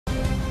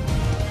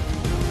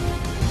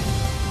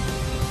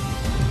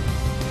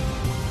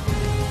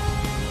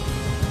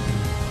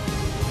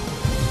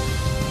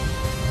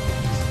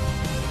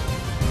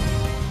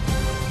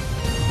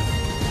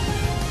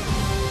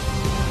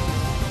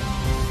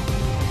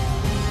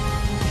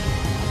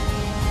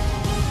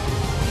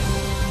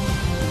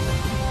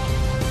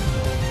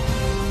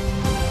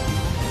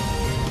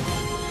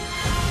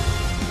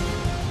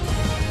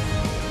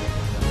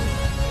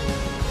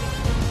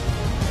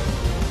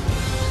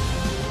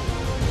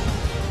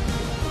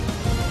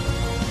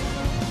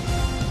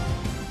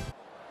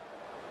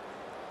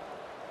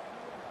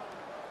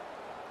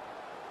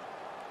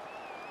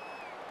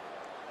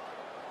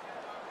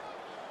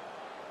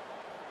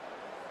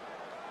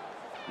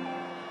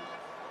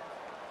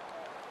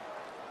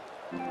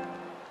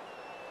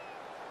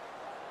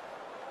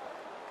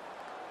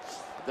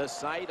The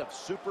site of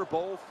Super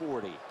Bowl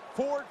 40.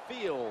 Ford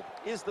Field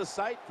is the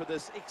site for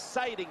this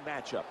exciting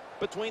matchup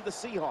between the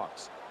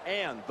Seahawks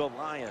and the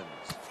Lions.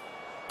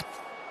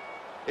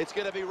 It's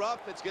going to be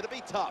rough. It's going to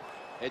be tough.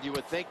 And you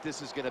would think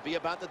this is going to be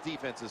about the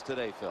defenses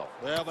today, Phil.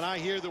 Well, when I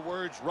hear the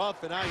words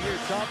rough and I hear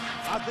tough,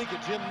 I think of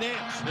Jim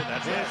Nance.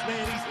 That's yes,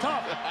 man, he's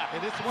tough.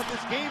 And this is what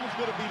this game is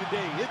going to be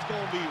today. It's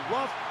going to be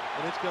rough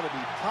and it's going to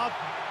be tough.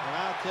 And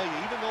I'll tell you,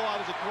 even though I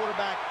was a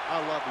quarterback,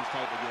 I love these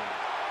type of games.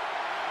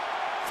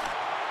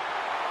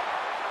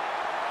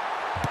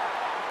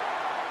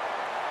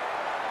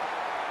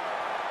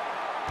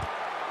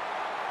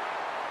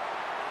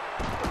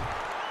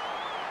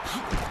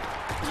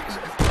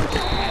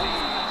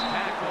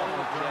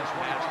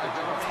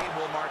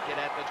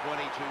 At the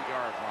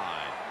 22-yard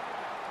line.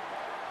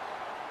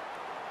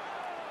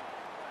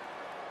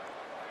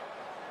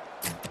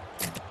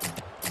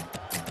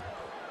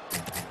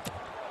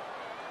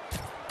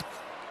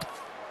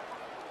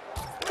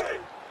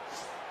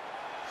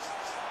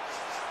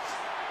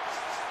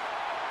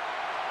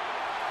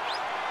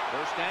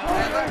 First down.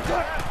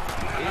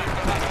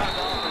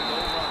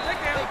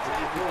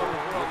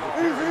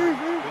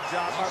 Good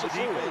job by the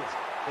defense.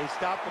 They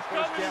stopped the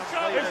first down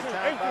play that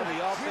time by the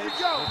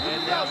offense,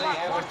 and now they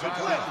have a good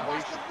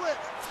situation.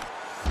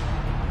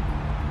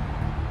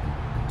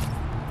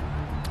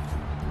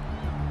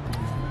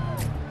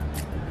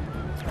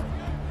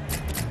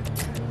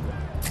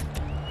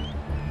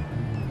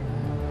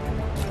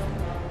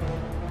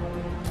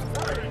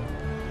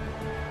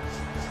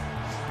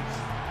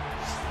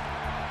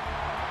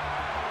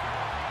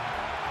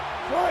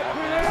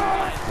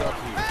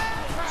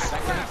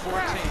 Second and 14.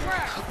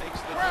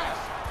 Makes the pass.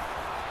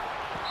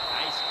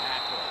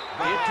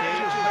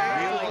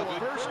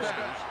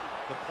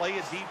 To play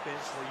a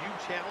defense where you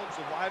challenge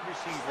the wide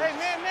receivers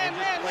and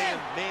just playing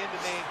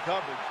man-to-man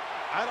coverage.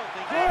 I don't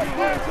think that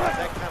has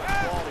that kind of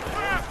quality.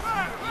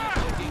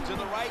 He's looking to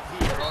the right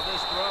here on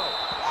this throw.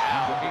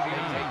 Now he's going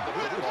to take the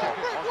football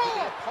onto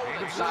the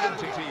opponent's side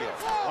of the field.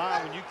 Wow,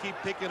 when you keep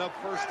picking up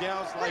first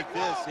downs like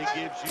this, it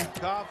gives you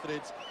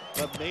confidence.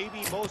 But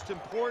maybe most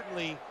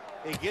importantly,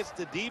 it gets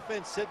the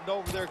defense sitting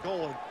over there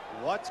going,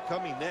 what's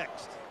coming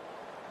next?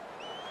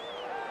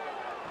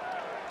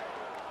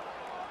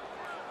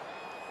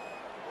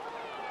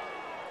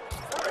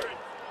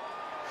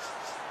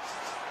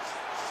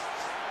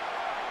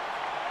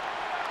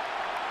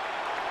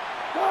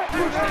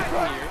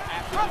 Here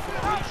after the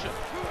completion.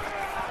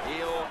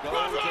 He'll go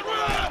to the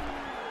left.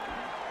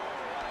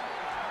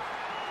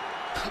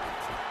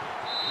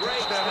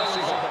 Great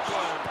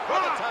for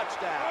the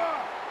touchdown.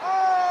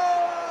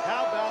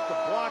 How about the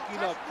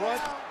blocking up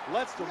front?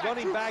 Lets the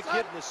running back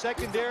hit in the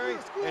secondary,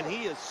 and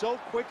he is so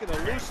quick and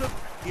elusive.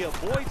 He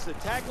avoids the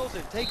tackles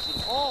and takes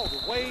it all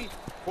the way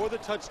for the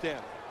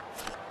touchdown.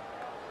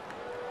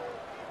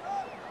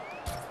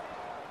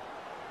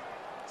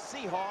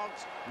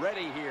 Seahawks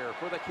ready here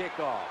for the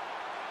kickoff.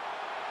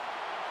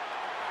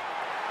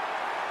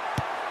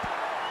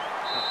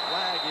 The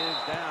flag is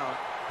down.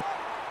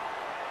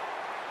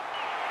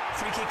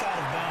 Free kick out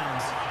of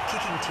bounds.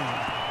 Kicking team.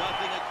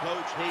 Nothing a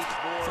coach hates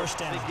more First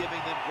down. than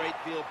giving them great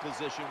field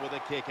position with a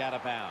kick out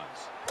of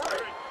bounds.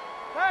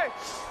 Hey!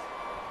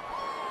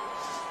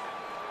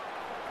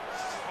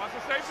 Watch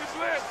the safety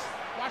blitz.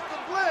 Watch the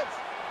blitz.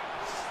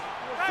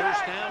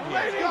 First down here.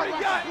 Let's go.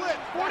 Watch the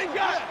blitz. 40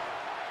 got.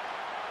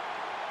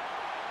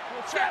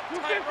 Chat.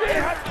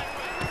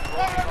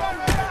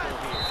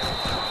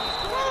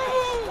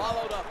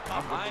 Swallowed up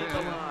behind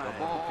the line.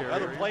 Well,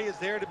 the play is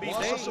there to be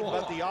made,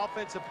 but the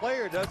offensive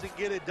player doesn't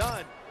get it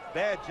done.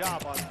 Bad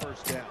job on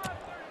first down.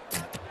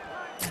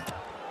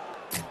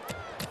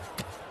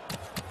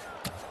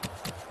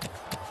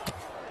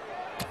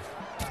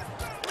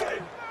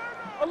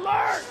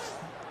 Alert!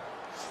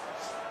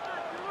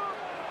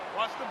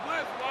 Watch the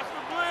blitz. Watch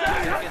the blitz.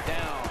 Take it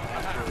down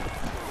after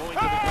going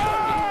to the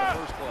ground in the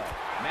first play.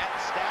 Matt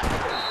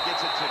Stafford gets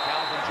it to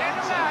Calvin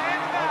Johnson.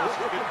 This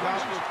is good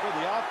confidence for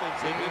the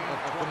offense. They can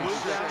move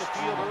down the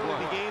field early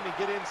in the game and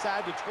get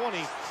inside the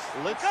 20.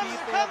 Let's see if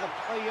they have a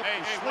play up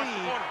the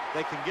sleeve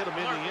that can get them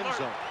in the end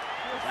zone.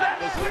 That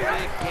was a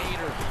big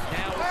gainer.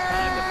 Now it's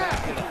time to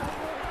back it up.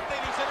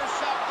 He's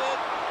intercepted.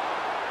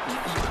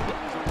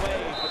 It's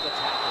away for the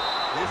tackle.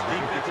 This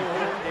defensive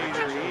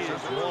coordinator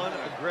is one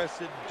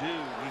aggressive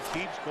dude. He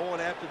keeps going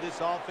after this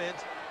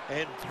offense,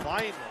 and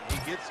finally he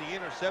gets the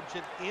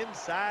interception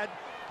inside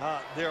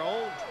their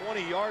own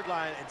 20-yard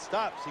line and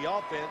stops the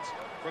offense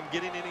from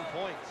getting any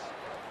points.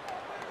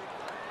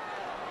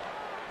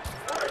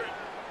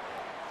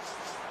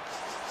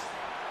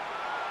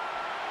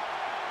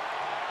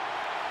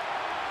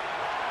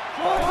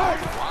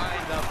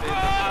 Wind up in the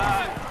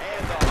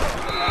hand off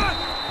to the back.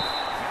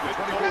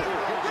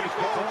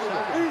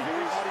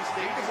 Everybody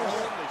stays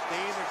home, they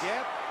stay in their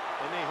gap,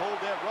 and they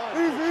hold that run.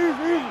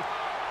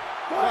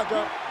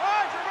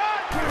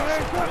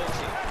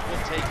 Wilson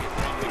will take it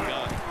from the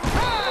gun.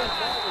 The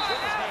ball was in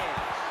his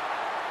hands.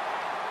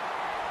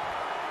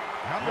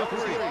 Number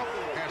 3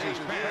 has his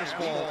pass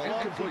speed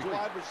these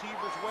wide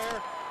receivers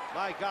wear,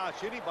 my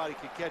gosh, anybody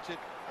could catch it.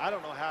 I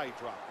don't know how he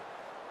dropped it.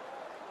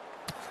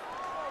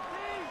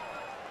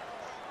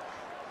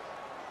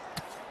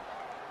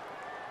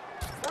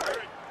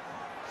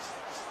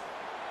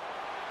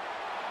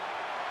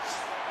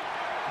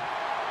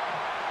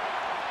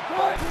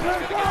 He's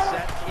going to get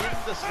set in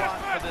the slot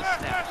for this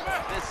snap.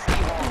 This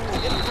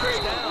Seahawks get the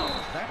first down.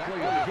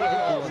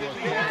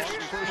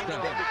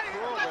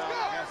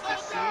 Has to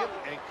see it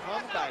and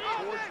come back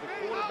towards the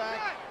quarterback.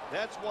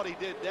 That's what he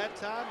did that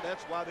time.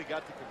 That's why they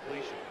got the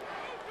completion.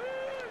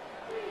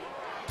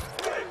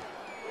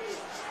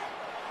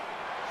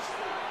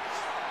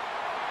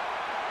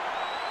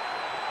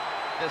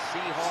 The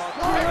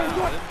Seahawks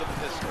in the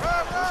pistol.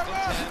 First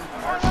and 10.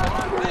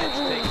 Marshawn Lynch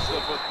takes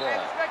the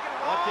football.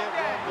 Let that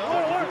run go.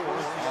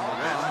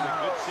 That's a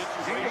good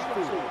situation.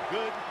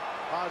 Good,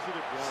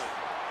 positive run.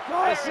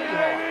 The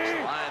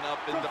Seahawks line up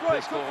in the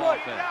pistol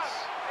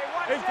offense.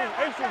 Check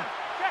Mike.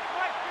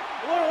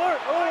 Alert.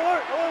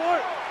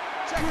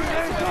 Check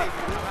midway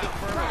through the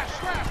first.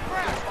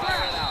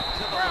 Fire it out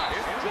to the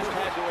left. Just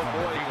had to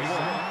avoid the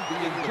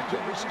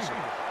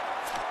sack.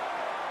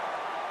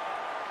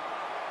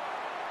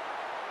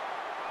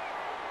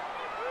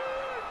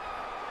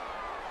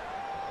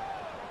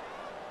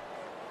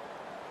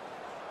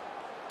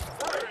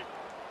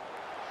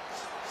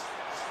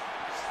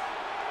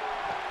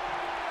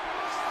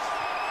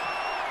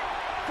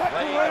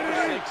 Play number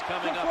 6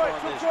 coming up on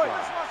this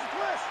drive.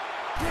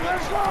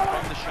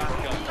 From the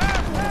shotgun.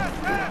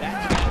 That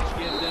catch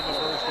gives them a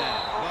first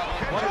down.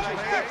 What is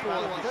respectful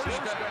of the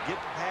first down?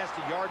 Getting past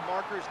the yard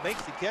markers,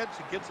 makes the catch,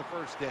 and gets a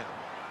first down.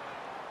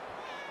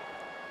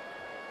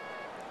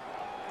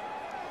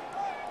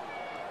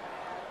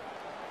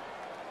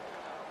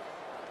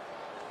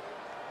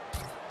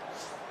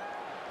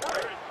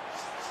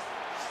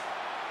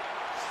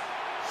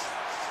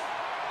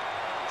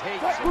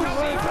 Takes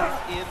receiver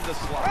in the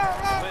slot.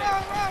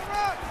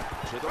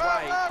 To the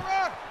right.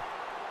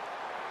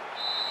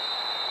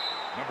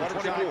 What a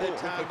job that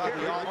time by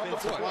the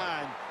offensive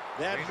line.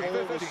 That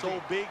hole was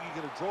so big, he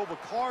could have drove a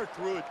car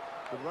through it.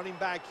 The running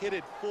back hit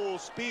it full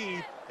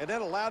speed, and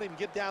that allowed him to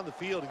get down the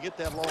field and get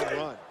that long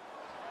run.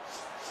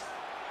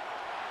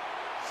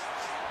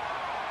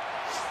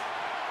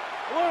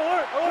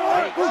 Alert.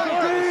 They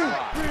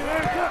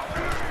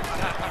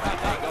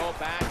go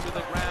back to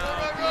the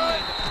ground.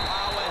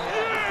 Plow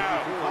ahead.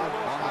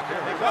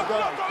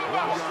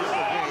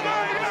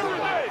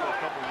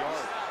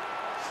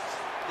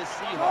 The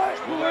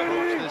Seahawks will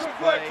approach this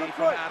play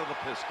from out of the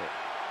pistol.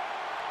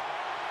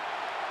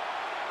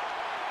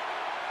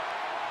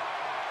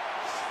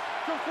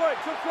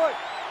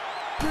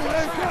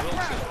 Russell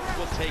Wilson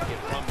will take it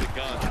from the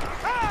gun.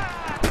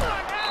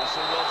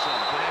 Russell Wilson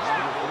connects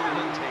to the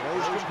holding tape.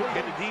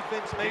 Can the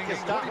defense make a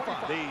stop?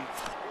 They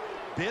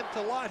bent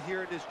a lot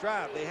here in this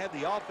drive. They had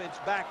the offense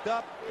backed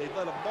up. They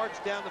let them march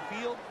down the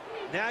field.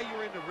 Now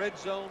you're in the red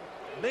zone.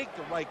 Make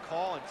the right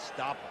call and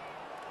stop them.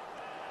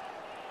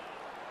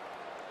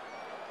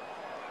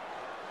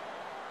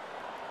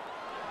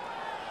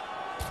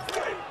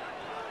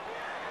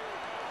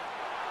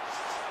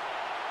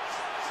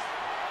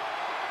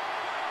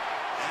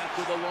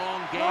 After the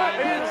long game,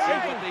 let's see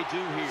what they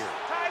do here.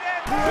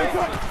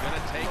 Wilson's going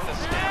to take the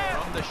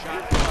snap from the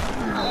shotgun.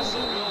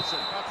 Russell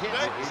Wilson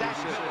hits Zach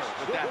Miller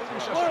with that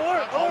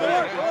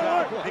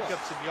throw. Pick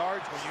up some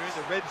yards when you're in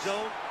the red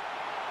zone.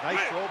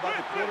 Nice throw by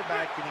the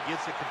quarterback, and he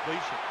gets a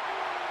completion.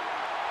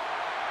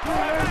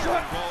 Here's the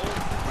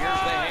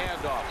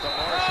handoff to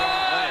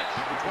Marshawn Lynch.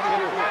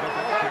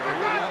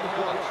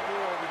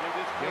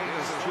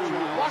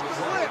 Watch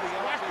the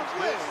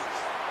blitz.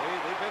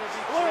 They better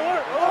be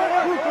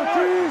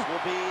This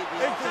will be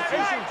the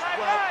offensive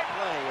 12th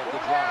play of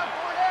the drive.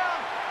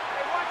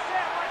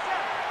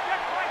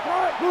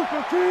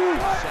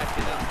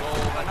 Second and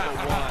goal at the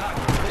 1.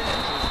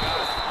 Lynch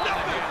has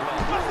got it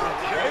on the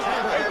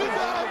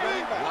handoff.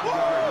 He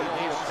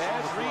made a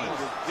bad read.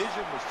 His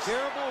vision was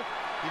terrible.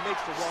 He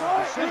makes the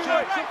wrong decision,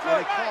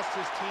 and it costs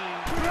his team.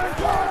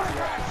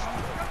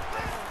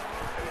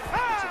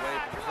 Gets away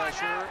from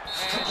pressure,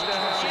 and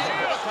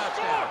a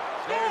touchdown.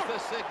 There's the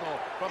signal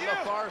from the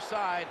far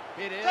side.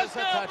 It is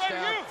a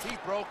touchdown. He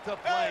broke the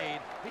plane.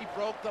 He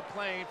broke the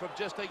plane from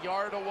just a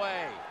yard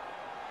away.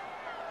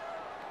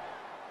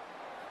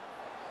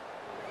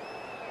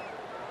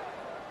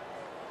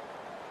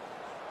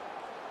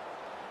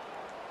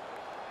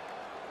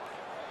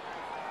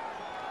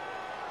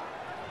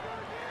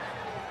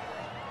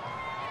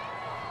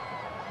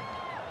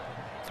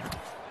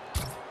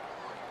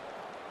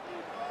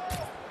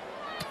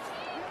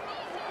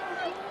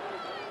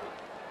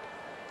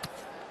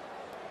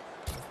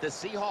 The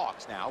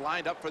Seahawks now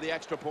lined up for the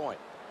extra point.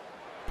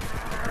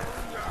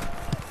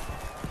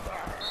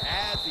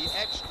 Add the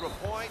extra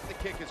point. The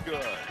kick is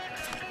good.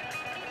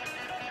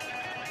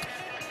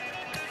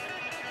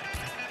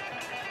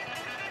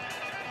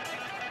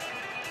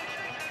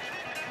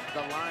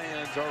 The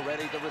Lions are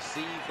ready to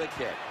receive the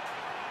kick.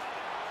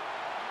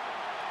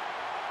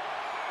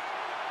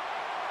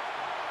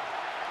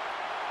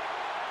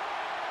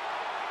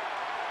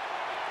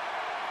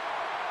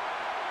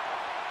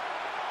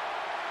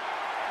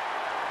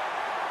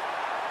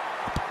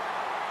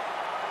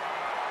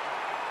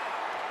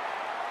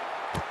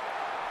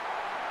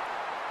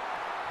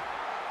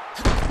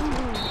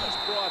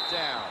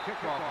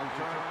 Kickoff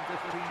return,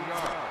 15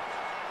 yards.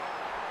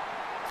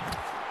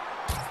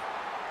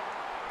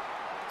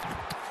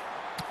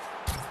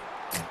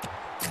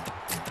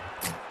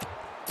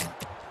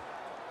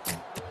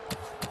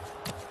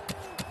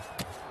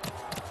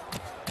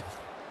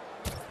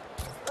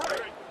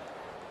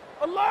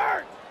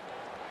 Alert!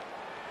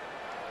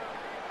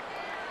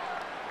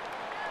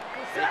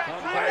 They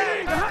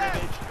come back.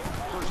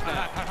 First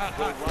down.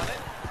 They'll run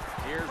it.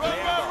 Here's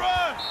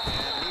Run.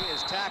 And he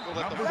is tackled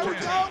at the 14.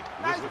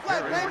 Nice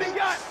play, baby.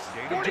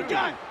 40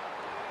 gun.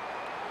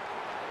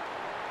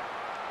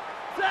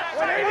 Set.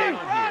 180.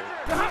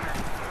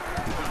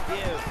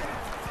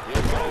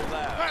 He'll go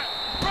left.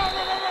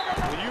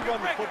 When you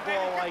run the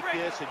football like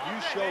this and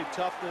you show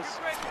toughness,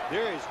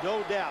 there is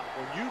no doubt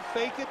when you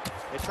fake it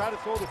and try to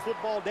throw the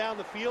football down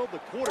the field, the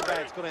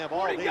quarterback's going to have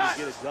all day to get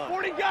it done.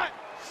 40 gun.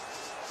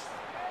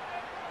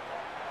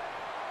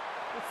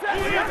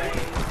 Third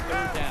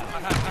down.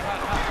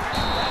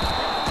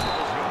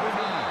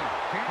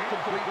 Can't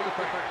complete the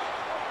pass.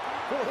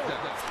 Fourth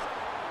down.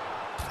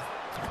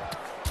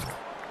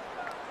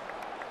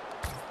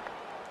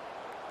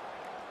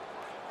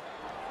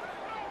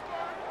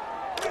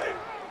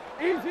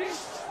 Easy.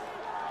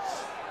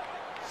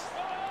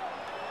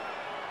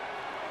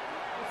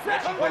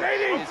 Set. Reggie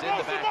 180. is in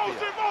the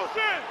backfield.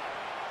 Motion.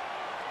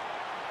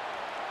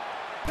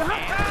 And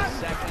the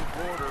second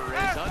quarter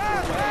is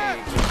underway.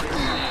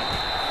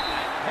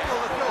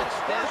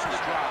 Extends the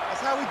drive.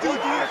 That's how we do, dude.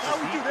 That's how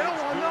we do. They don't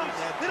want none.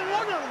 They don't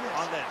want none of this.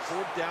 On that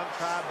fourth down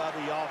try by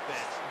the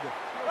offense.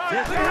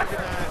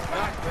 Disorganized,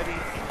 not ready.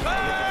 He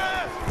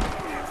had it.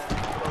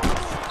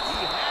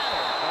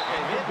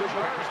 And it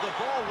turns the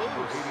ball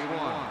loose.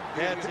 81.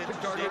 That's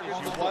interesting as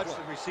you watch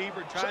the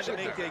receiver trying to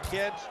make that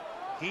catch.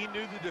 He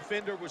knew the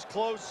defender was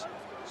close,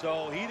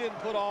 so he didn't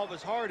put all of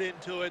his heart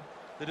into it.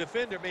 The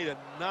defender made a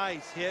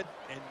nice hit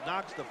and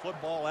knocks the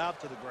football out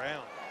to the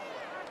ground.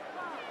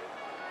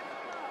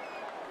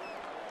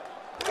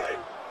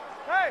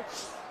 Hey.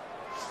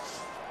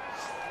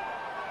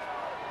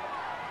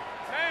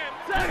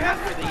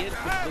 After the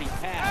incomplete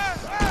pass,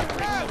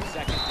 brings up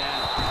second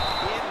down.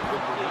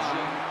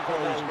 Incompletion for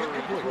his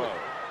hurried throw.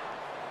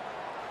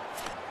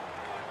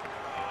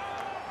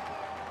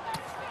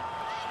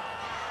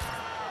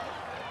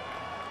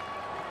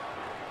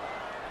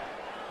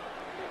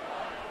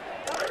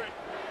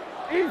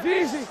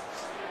 Easy.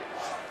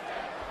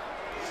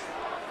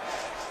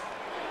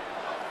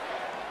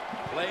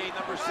 Play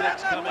number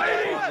 6 coming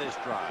up on this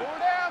drive. 4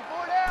 down.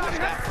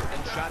 Stafford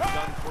in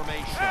shotgun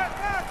formation.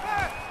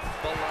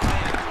 The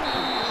Lions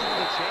use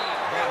the chain.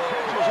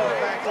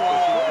 Back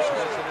receivers in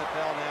the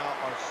NFL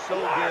now are so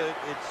good.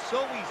 It's so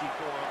easy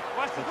for them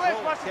Watch to the throw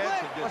blitz, a watch the catch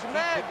blitz. and just Watch the keep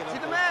man. picking See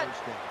up the those man.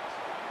 first downs.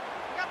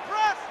 I got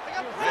press.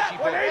 Reggie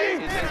Bush is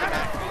in the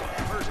backfield.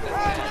 First and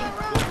 10.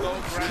 Will go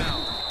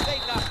ground. They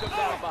knocked him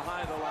down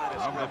behind the line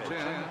of Number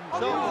scrimmage. 10.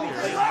 So many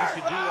things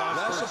you can do on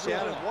first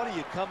down, and what do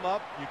you come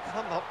up? You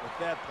come up with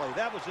that play.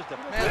 That was just a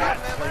bad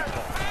play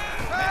call.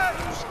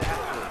 Matthew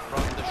Stafford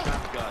from the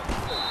shotgun.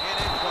 And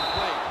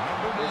incomplete.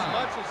 As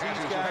much as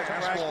these guys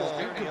practice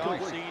during the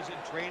offseason,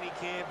 training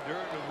camp,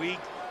 during the week,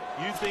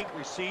 you think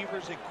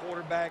receivers and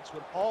quarterbacks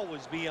would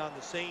always be on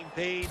the same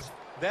page.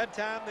 That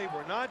time they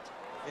were not,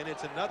 and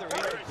it's another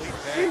incomplete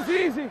pass.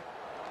 Easy.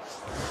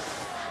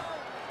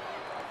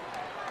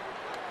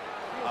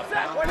 A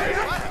bounce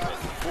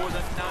for the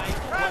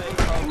 9th play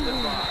of the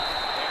drive.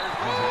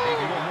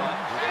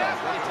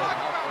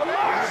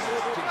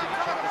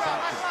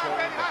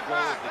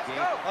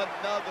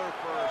 Another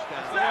first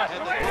down.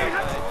 And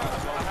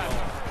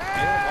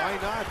Why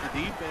not? The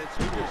defense,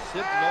 they're just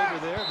sitting over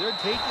there. They're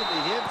taking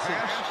the hits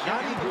and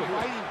not even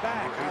fighting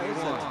back. This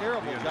is a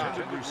terrible job.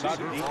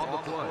 Receiver on the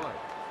play.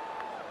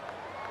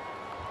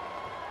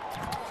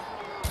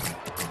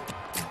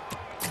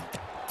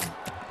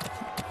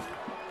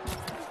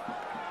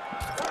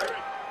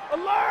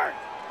 Alert.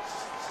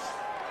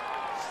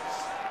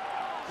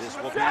 this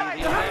will be the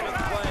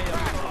 11th play of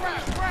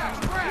the drive.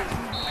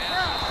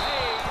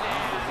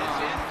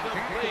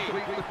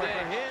 Incomplete. The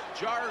hit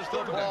jars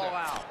the ball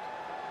out.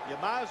 You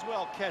might as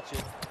well catch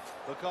it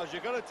because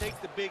you're going to take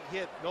the big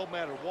hit no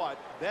matter what.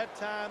 That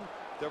time,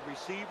 the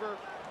receiver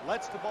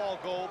lets the ball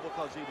go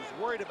because he was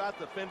worried about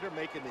the defender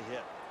making the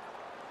hit.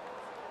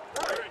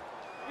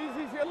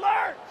 Easy.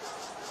 Alert.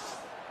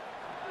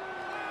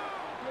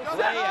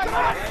 Play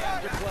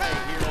after play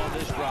here on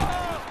this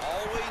drive.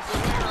 Always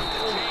aware of the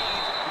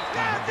change.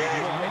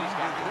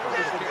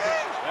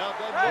 Well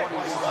done, boy.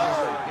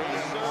 He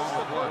serves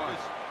the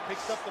purpose.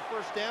 Picks up the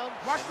first down.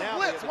 Watch and the now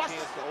blitz. they have a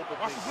chance to open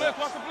Watch the things blitz. up.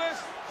 Watch the blitz.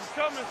 He's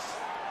coming.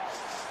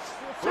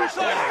 First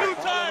Two down, times.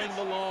 following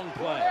the long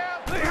play.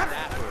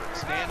 Stafford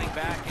standing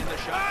back in the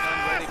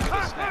shotgun, ready for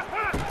the snap.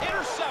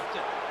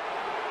 Intercepted.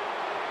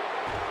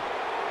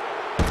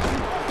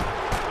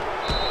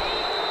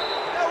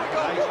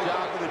 Nice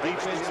job of the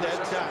defense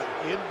that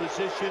time. In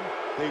position,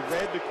 they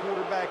read the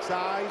quarterback's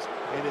eyes,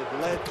 and it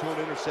led to an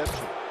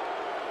interception.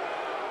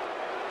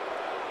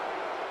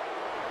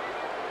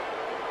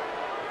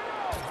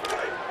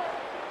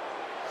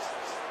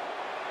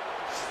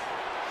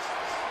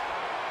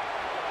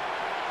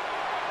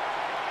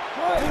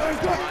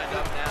 Lined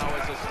up now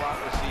as a slot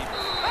receiver.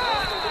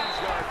 To lose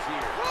yards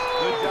here.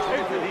 Good job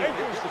on the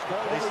defense.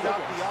 They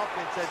stopped the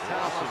offense that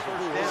time on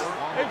first down.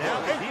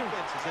 Now the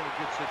defense is in a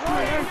good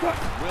situation.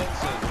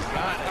 Wilson's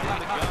got it in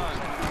the gun.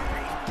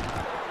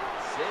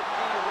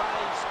 Sidney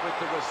Rice with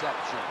the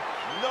reception.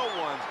 No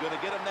one's going to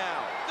get him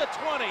now. The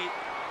 20,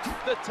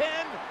 the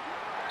 10.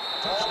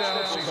 Touchdown, All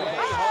the Season. way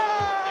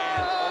home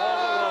and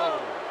all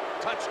alone.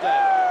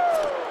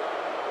 Touchdown.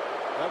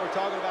 Now we're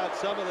talking about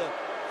some of the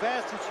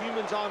fastest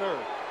humans on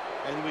earth.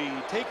 And we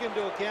take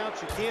into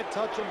account you can't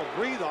touch them or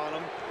breathe on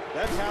them.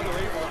 That's how they're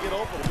able to get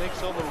open and make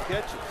so many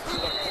catches. The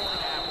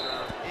point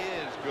after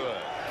is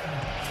good.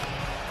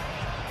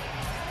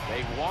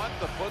 They want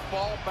the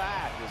football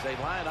back as they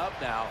line up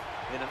now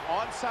in an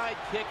onside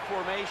kick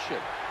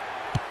formation.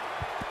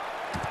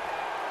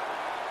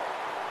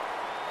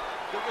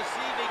 The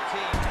receiving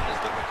team has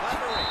the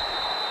recovery.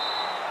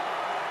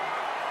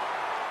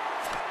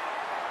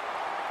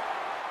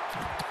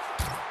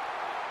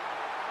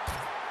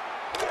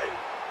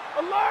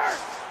 Alert!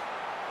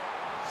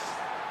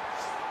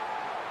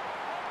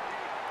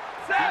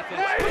 Set!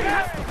 Defense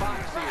out the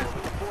box here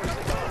with the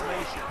forces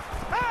formation.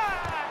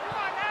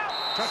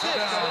 Six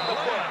in the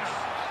books.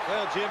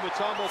 Well, Jim,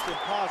 it's almost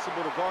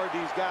impossible to guard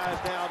these guys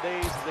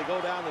nowadays as they go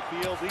down the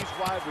field. These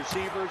wide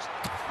receivers,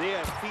 they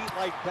have feet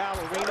like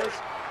ballerinas.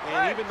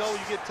 And even though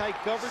you get tight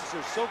coverage,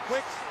 they're so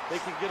quick, they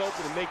can get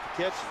open and make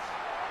the catches.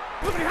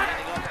 Lining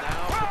up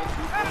now for the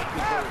two-point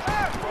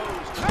conversion.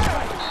 Throws to the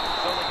right.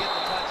 So they get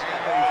the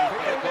touchdown.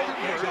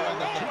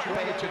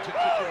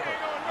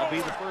 I'll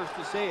be the first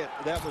to say it.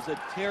 That was a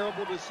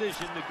terrible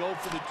decision to go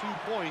for the 2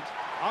 points.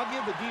 I'll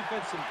give the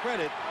defense some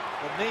credit,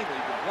 but mainly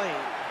the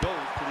blame goes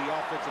to the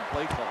offensive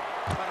play call.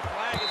 But a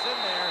flag is in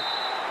there.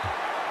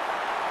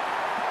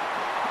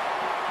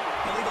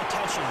 Illegal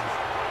touching.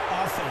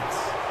 Offense.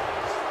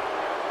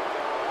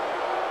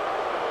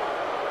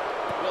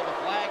 Well, the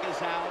flag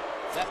is out.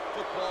 That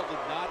football did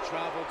not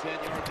travel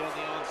 10 yards on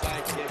the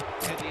onside kick,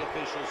 and the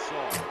officials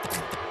saw it.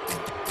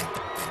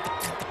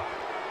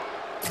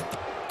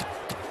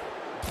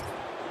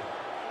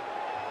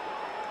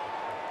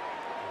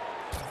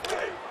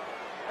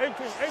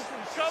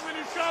 He's coming,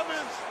 he's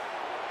coming.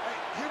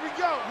 Here we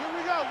go.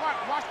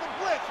 Watch the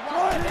blitz.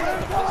 Watch the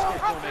blitz.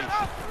 Formation. A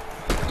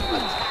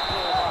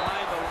tackle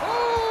behind the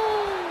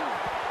line.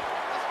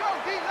 Let's go,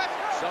 D. Let's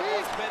go,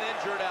 Someone's been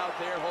injured out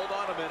there. Hold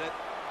on a minute.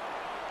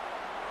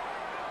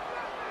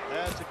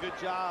 That's a good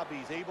job.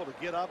 He's able to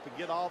get up and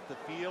get off the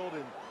field,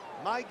 and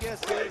my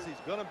guess is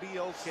he's going to be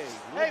okay.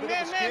 A little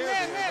bit of a scare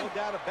there, no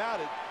doubt about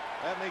it.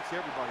 That makes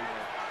everybody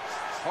nervous.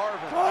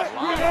 Harvin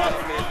lined up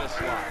in the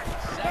slot.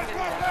 Second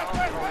down,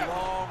 a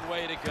long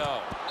way to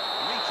go.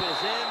 Reaches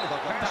in,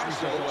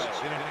 knocks it away.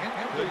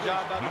 Good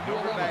job by the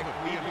quarterback.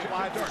 He's a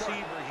wide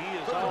receiver. He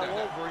is all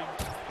over him,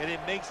 and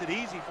it makes it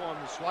easy for him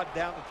to swat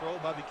down the throw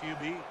by the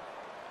QB.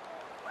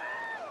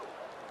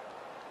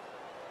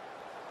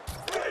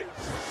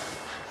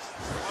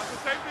 Watch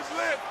the safety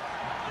blitz.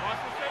 Watch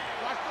the safety.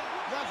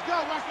 Let's go.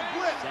 Watch the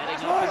blitz.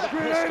 Setting up the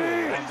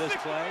pistol on this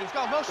play. Let's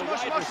go. Motion, The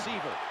motion, wide motion.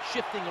 receiver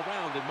shifting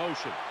around in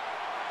motion.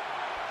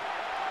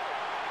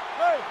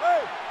 Hey.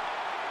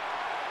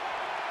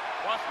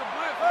 Watch the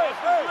blitz. Watch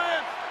the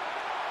blitz.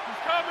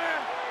 He's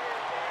coming.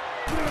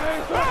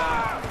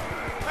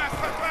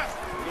 Pass.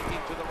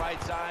 Looking to the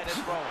right side and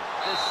throwing.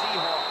 The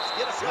Seahawks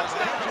get a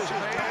touchdown.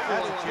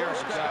 That's a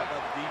terrible job by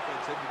the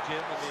defense at the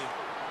gym. I mean,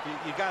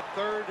 you got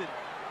third and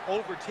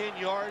over 10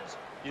 yards.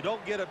 You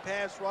don't get a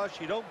pass rush.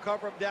 You don't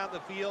cover them down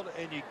the field,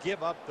 and you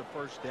give up the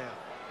first down.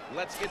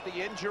 Let's get the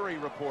injury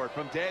report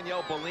from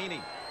Danielle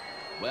Bellini.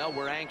 Well,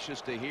 we're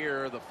anxious to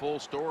hear the full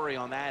story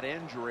on that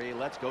injury.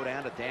 Let's go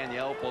down to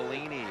Danielle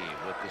Bellini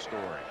with the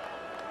story.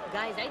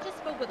 Guys, I just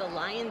spoke with a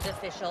Lions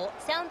official.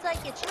 Sounds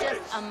like it's just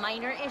a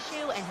minor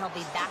issue, and he'll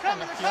be back on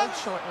the field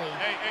shortly.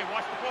 Hey,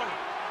 watch the corner.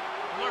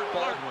 Alert.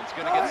 Baldwin's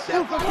going to get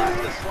set in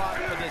the slot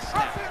for this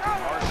snap.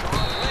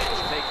 Marshawn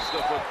Lynch takes the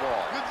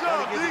football. Good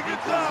job, D.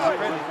 Good job.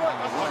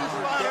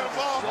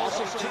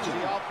 Also, things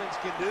the offense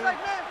can do.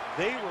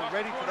 They were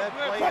ready for that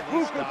play, and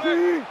they stopped.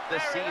 The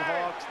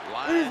Seahawks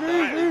lined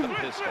up in the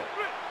pistol.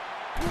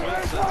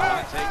 Wilson's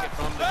going to take it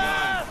from the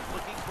gun.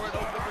 Looking for an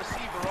open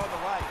receiver on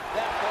the right.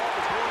 That ball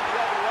is going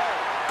the other way.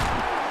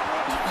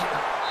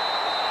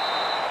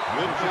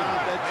 Good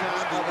job that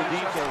time by the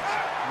defense.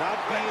 Not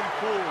being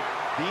fooled.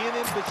 Being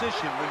in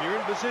position. When you're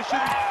in position,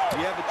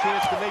 you have a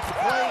chance to make the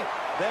play.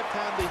 That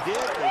time they did.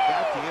 They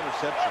got the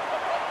interception.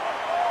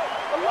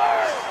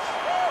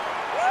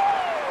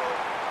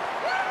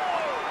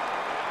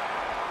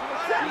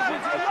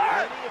 Defense has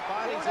plenty of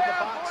bodies in the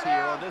box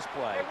here on this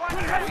play.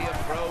 We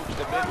approach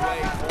the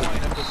midway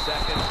point of the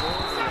second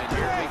quarter, and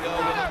here we go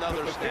with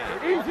another snap.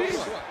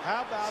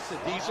 How about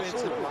the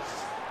defensive line?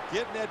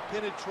 Getting that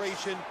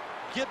penetration,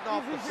 getting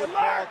off the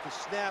football to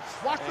snap,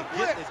 and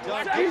getting it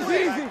done.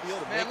 Easy.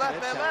 Man left.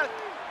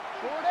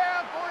 Four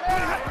down.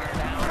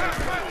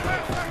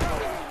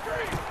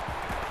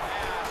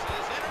 Pass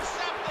is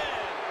intercepted.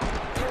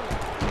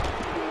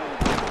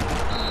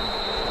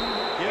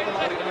 Give a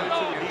lot of credit to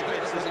the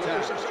defense this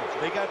time.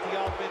 They got the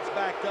offense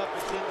backed up.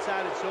 It's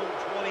inside its own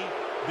 20.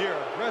 They're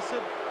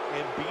aggressive,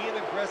 and being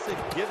aggressive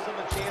gives them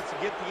a chance to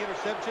get the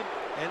interception,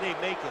 and they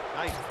make it.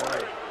 Nice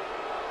play.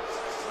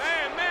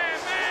 Man.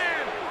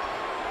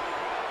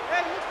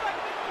 Hey,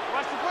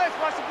 watch the blitz,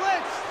 watch the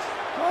blitz.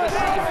 The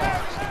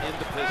Seahawks in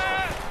the pistol.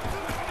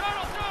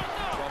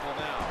 Trouble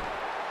now.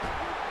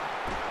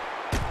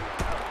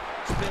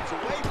 Spins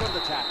away from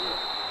the tackle.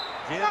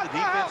 Jim, the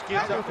defense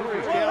gives up the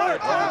first down. They're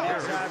coming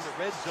inside the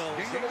red zone.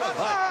 But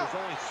there's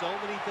only so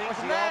many things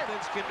the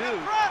offense can do.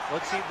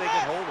 Let's see if they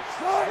can hold it.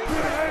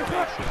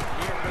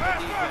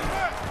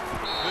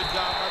 Good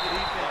job by the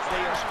defense.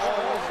 They are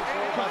all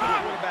controlled by the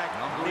quarterback.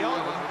 They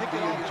almost pick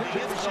it off to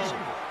the end zone.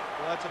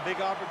 Well, that's a big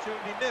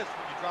opportunity missed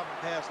when you drop a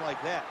pass like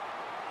that.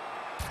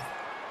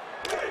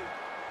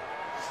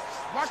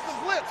 Watch the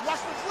blitz,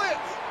 watch the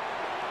blitz.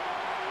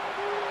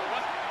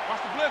 Watch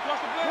the blitz,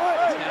 watch the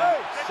blitz.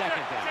 Now,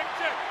 second down.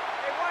 Check.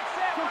 Hey, watch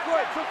that. Too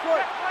quick.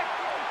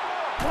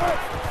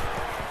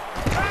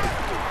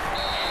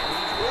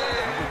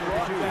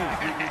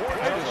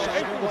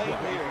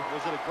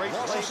 Was it a great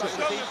play by the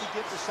safety to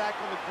get the sack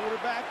on the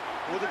quarterback,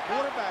 or the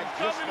quarterback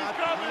just not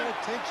paying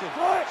attention,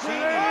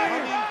 seeing him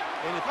coming,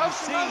 and if you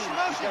see him,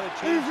 he's got to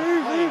change the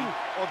play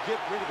or get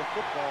rid of the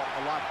football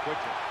a lot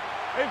quicker.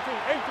 18.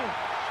 Hey.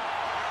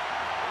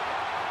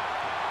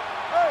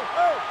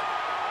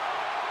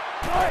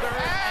 Third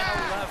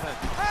and 11.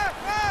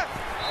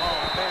 Oh,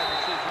 bad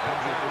decision.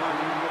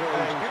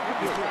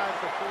 He tries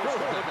to force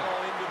the football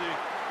into the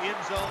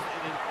end zone,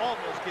 and it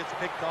almost gets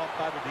picked off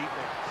by the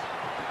defense.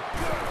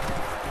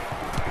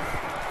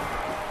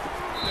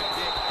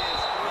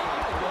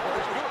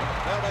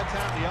 Well, that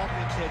time the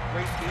offense had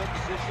great field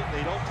position.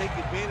 They don't take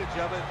advantage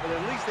of it, but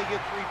at least they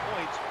get 3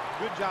 points.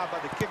 Good job by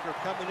the kicker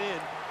coming in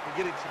and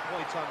getting some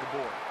points on the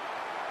board.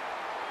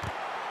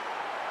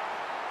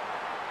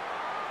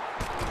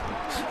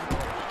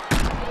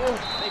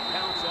 They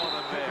pounce on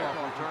him there.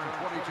 Return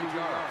 22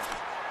 yards.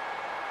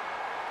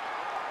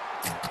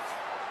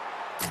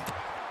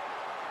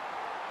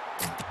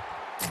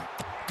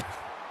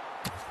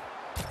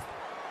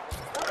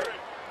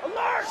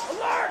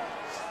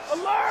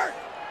 Alert!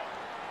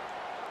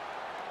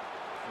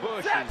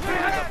 Bush is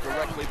lined up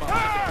directly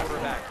behind the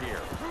quarterback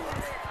here.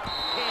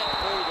 Can't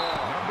hold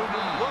on. Number 9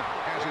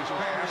 has his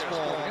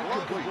fastball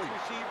incomplete.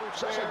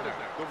 Second down.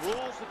 The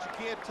rules that you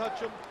can't touch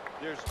them,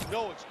 there's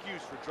no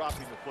excuse for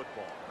dropping the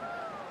football.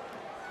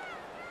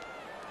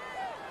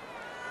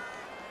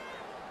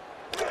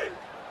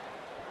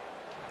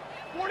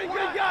 Forty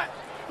got.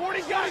 Lines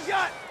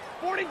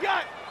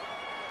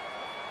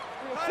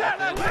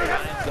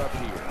up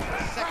here.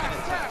 Second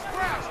attempt.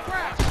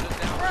 Washington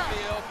down the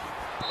field,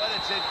 but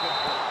it's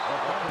incomplete.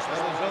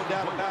 There's no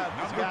doubt about it.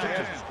 This guy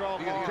has a strong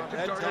arm.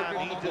 That time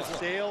he just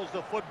sails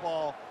the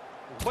football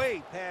way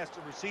past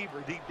the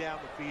receiver deep down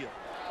the field.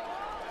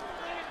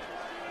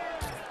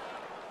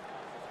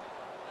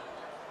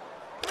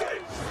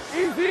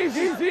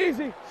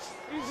 Easy.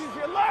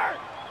 Alert!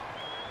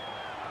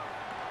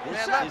 This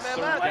is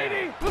third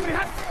down. Looking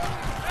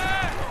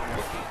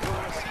for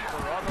a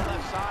receiver on the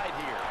left side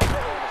here.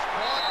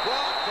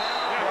 Brought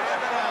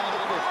down the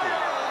 50.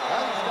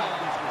 How do you stop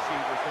these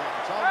receivers now?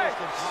 It's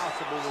almost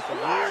impossible with the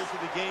rules of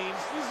the game.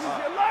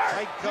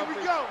 Tight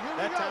coverage.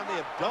 That time they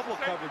have double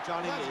coverage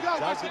on him. It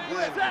doesn't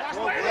win.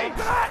 They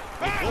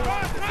go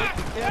on to take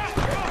the catch.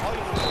 All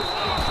you do is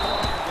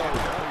go.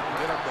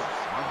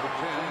 Number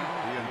 10,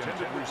 the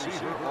intended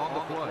receiver on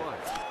the play.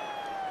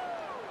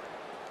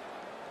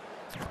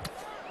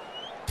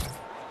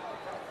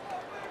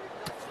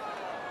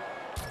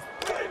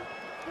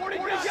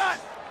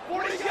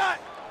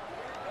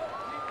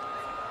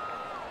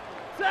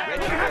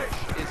 Reggie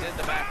Bush is in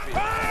the backfield.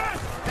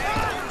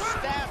 Matthew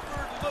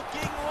Stafford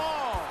looking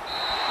long.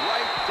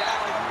 Right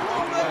down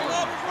Broadway.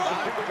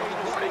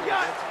 40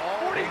 got.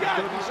 Every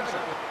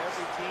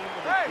team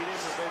when they get in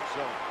the red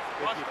zone.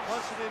 If you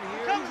punch it in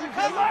here, you know you're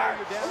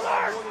down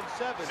by more than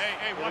 7.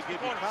 Hey, watch the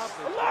give you corner. confidence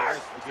for the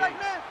rest of the game.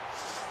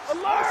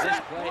 This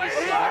play is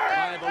set up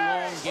by the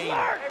long game.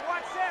 Hey,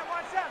 watch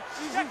that.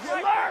 Check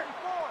Alert!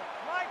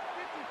 Mike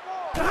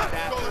 54.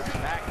 Stafford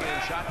back in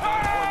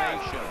shotgun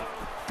formation.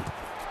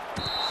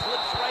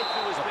 Slips right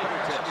through his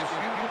fingertips.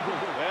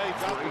 Well, he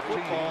dropped the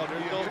football.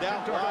 There's no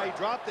doubt why he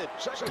dropped it.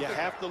 You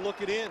have to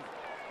look it in.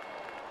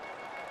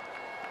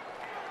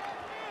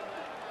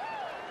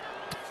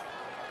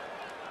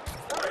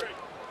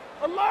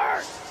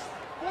 Alert!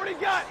 40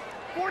 got.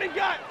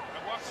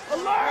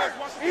 Alert!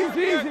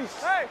 Easy.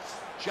 Hey!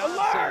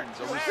 Johnson's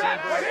a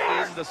receiver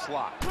in the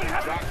slot.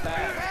 Drop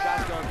back,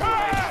 shotgun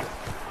formation.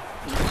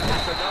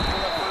 That's enough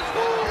for a first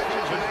down.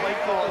 Good play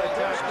call that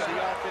time by the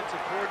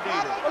offensive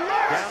coordinator.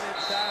 Down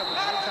inside, when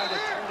you're inside the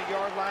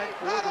 20-yard line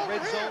or the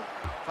red zone,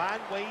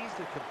 find ways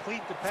to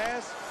complete the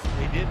pass.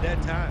 They did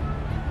that time.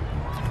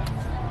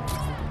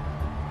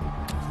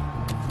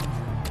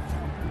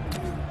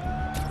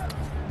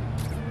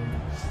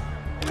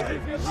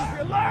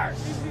 Alert!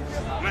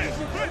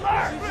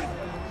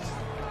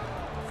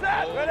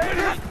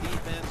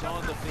 Defense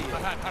on the field.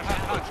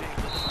 Challenging.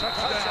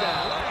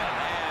 Touchdown.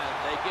 And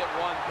they get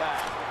one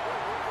back.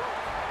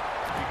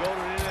 If you go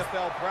to an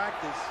NFL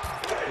practice,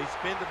 they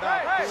spend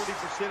about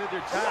 40% of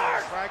their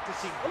time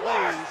practicing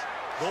plays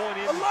going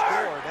in to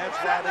score. That's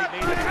why they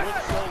made it look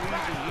so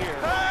easy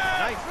here.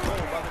 Nice throw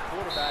by the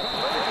quarterback. 2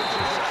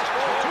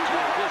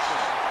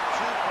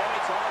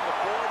 points on the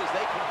board as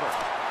they convert.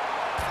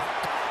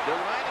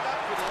 They're lining up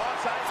for the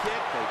onside kick.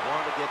 They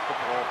want to get the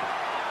ball back.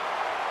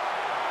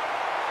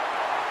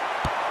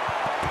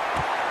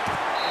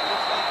 It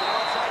looks like the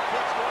onside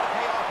kick's going to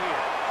pay off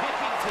here.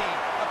 Kicking team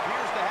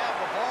appears to have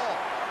the ball.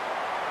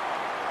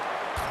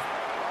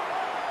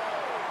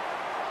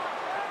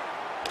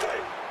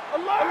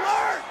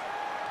 Alert!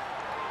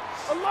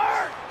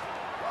 Alert!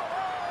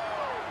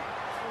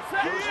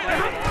 First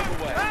down on the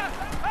way.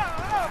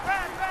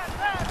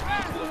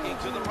 He's looking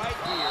to the right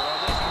here on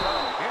this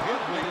throw.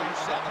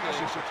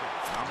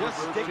 Just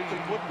stick the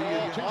football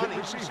on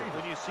him.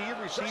 When you see a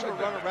receiver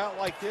run a route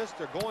like this,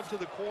 they're going to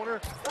the corner,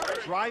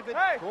 drive it,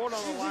 throw it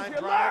on the line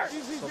drive,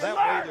 so that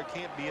way there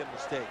can't be a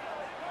mistake.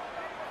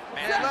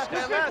 Man left,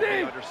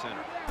 under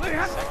center.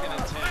 2nd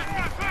and 10.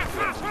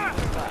 Pass made,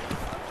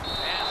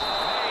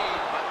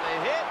 but the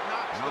hit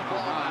knocks the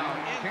ball out.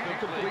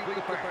 Incomplete.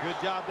 Good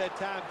job that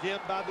time, Jim,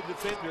 by the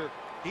defender.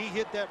 He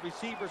hit that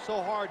receiver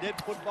so hard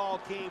that football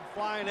came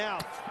flying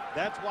out.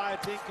 That's why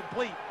it's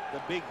incomplete. The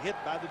big hit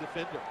by the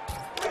defender.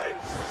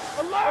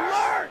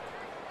 Alert!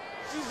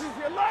 Easy,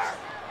 alert!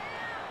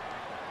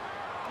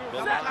 The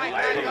line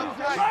takes 2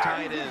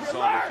 tight ends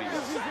on the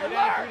field. 3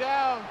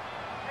 down.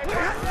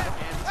 Going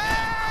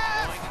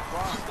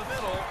across the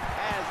middle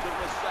has the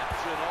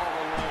reception all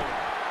alone.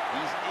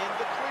 He's in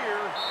the clear.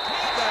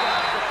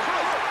 Touchdown!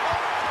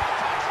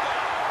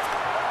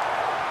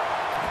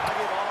 I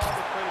give all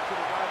the credit to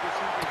the wide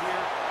receiver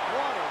here.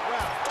 What a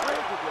route.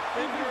 There's the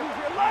defender.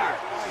 Alert!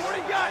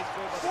 40 got!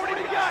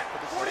 40 got!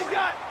 40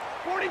 got!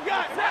 40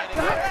 got! Lining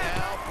up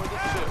now for the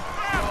 2.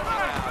 Throwing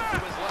out to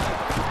his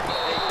left.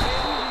 They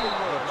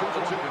failed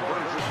to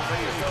convert.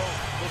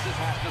 This is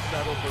have to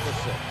settle for the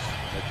 6.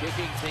 The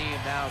kicking team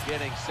now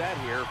getting set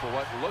here for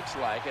what looks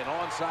like an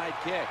onside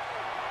kick.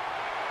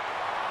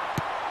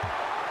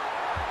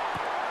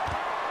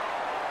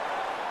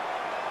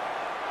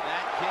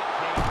 That kick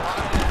came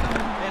right at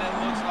him, and it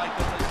looks like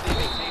the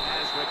receiving team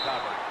has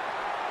recovered.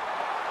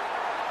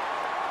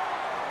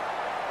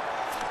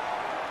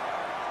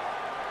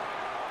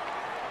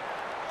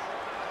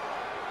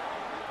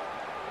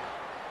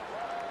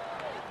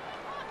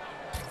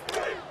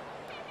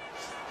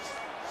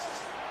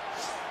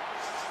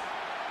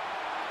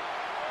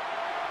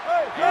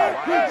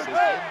 Rice is in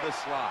the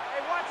slot.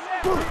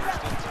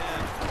 First and 10.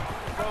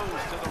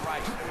 Goes to the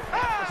right.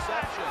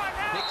 Reception.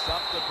 Picks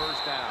up the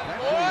first down.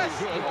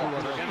 Seahawks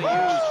are going to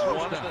use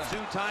one of the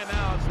 2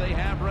 timeouts they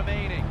have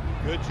remaining.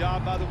 Good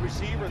job by the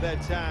receiver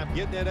that time.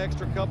 Getting that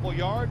extra couple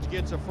yards,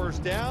 gets a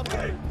first down.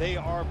 They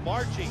are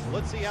marching.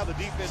 Let's see how the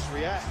defense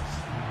reacts.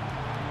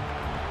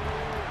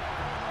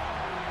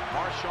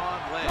 Marshawn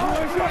Lynch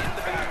in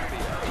the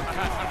backfield.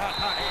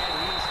 And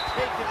he's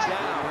taken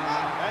down.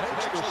 That's an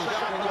excellent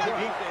shot by the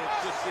defense.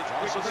 Just gets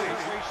quick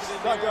penetration in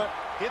there,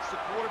 hits the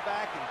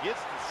quarterback and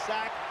gets the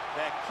sack.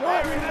 That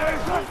what a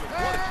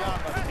job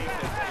by the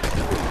defense.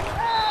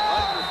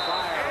 Under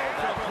fire on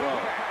that throw.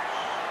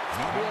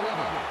 Number 11,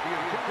 the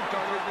intended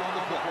target on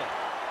the play.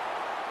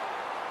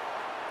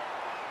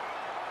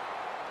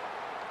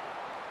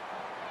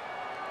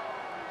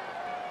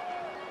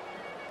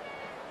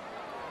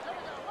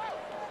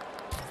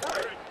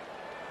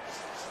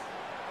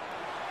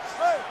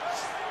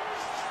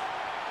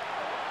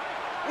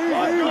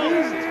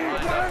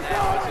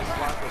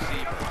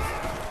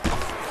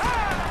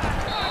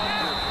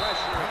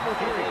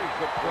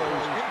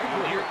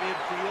 Near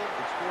midfield,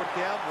 it's 4th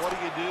down. What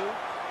do?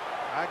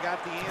 I got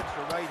the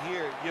answer right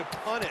here. You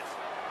punt it.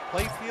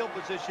 Play field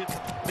position,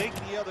 make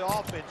the other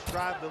offense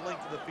drive the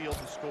length of the field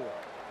to score.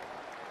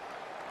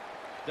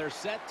 They're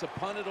set to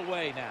punt it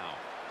away now.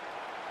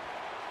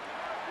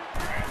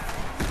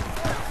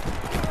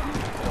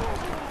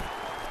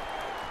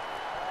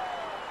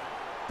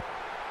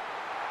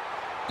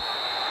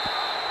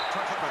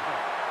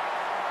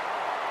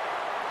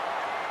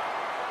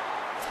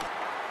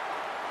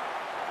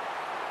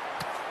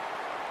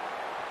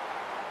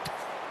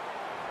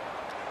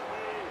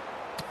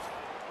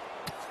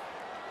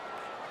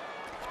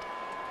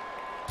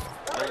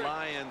 The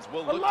Lions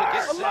will look to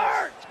get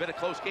set. It's been a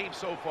close game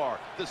so far.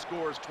 The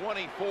score is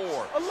 24-20.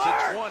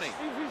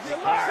 They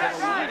can't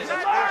line it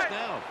up first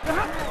down.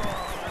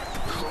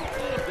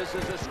 This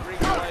is a screen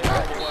play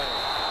all the way.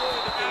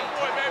 Going to be a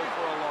tackle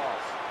for a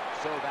loss.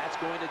 So that's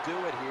going to do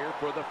it here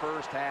for the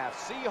first half.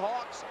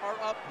 Seahawks are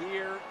up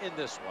here in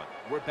this one.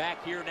 We're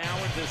back here now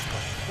in this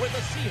one, where the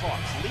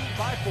Seahawks lead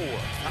by 4.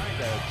 Time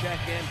to check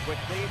in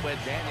quickly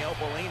with Danielle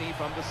Bellini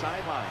from the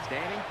sidelines.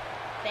 Danny?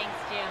 Thanks,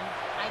 Jim.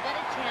 I got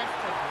a chance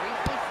to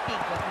briefly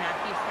speak with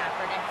Matthew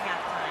Stafford at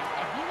halftime,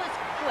 and he was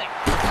quick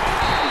keeping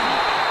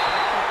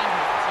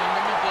his team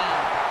in the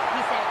game.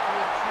 He said we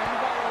have turned the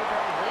ball over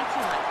way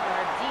too much, but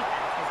our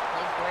defense has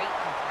played great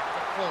and kept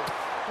it close.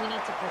 We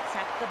need to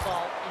protect the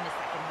ball in the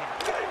second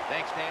half.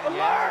 Thanks, Danielle.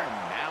 And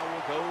now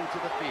we'll go to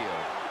the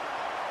field.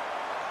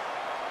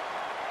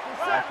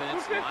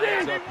 Offense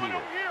lines up here.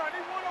 I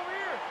need one over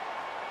here.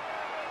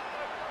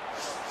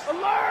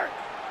 Alert!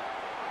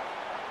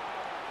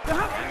 And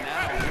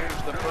now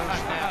here's the first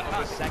snap of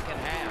the second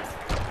half.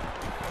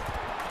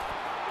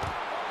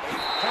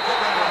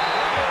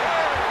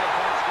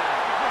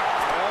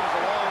 That was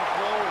a long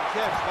throw and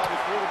catch by the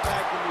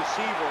quarterback and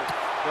receiver,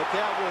 but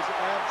that was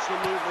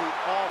absolutely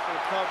awful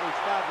coverage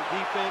by the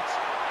defense.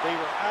 They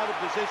were out of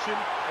position,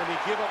 and they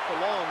give up the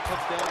long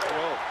touchdown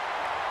throw.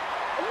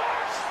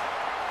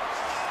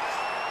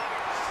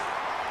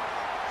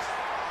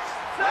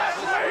 About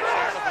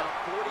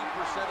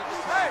 40% of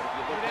the time, if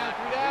you look back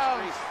in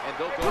history, and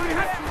they'll go for the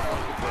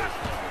 2-point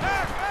conversion.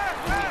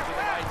 Moving to the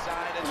right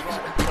side and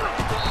throwing. With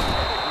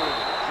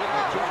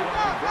the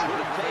 2-point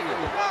conversion, taking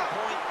the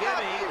 1-point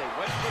gimme. They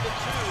went for the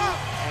 2,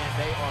 and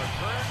they are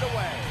turned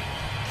away.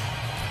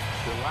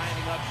 They're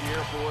lining up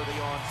here for the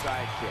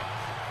onside kick.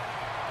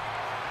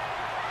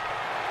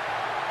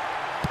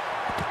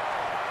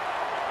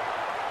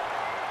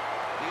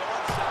 The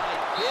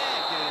onside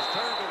kick is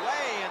turned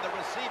away, and the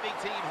receiving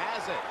team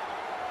has it.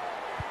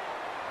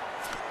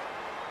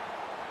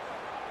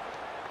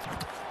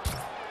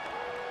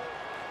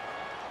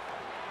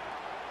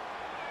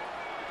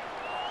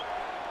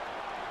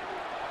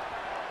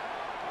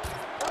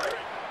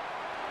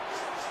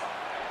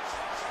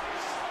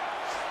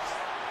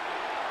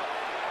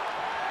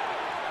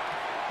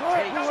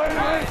 Takes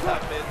right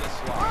up in the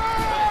slot.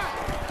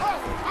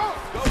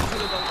 Goes to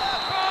the left.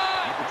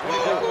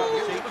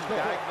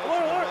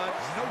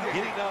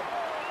 Getting up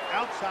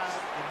outside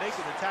and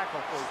making the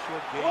tackle for a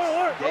short gain.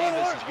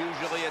 Davis is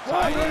usually a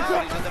tight end,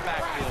 but he's in the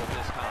backfield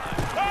this time.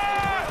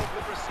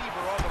 Open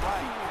receiver on the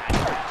right.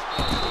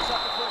 He's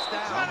up the first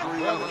down.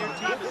 Well, when your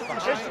team is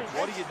behind,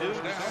 what do? You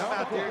come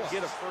out there and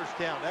get a first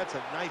down. That's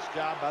a nice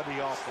job by the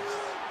offense.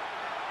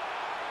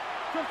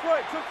 Took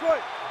right.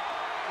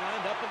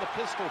 Lined up in the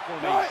pistol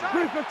formation.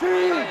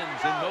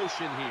 Ends in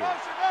motion here.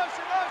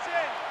 Motion.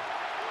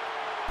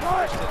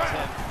 First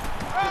attempt.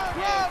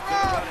 Again, to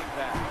the running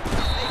back.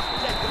 They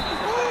stick him in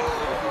the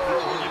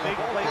backfield. When you make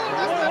a play,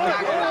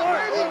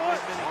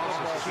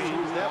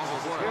 that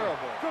was a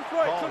terrible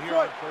call here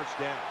on first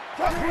down.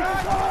 To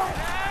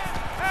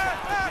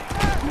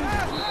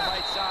the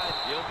right side.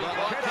 He'll be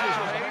brought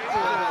down.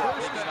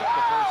 Picking up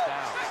the first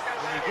down.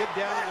 When you get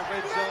down in the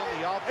red zone,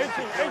 the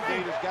offensive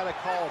coordinator's got to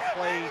call a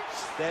play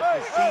that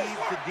deceives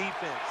the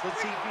defense.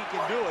 Let's see if he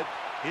can do it.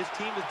 His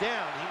team is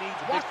down. He needs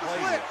a big play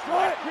here.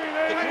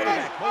 The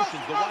quarterback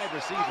motions the wide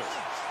receiver.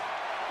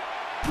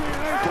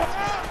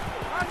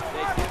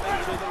 They give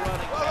it to the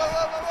running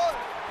back.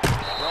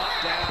 Brought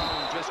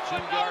down just 2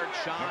 yards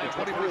shy of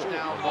the first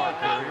down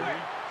marker.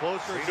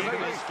 Closer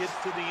defense gets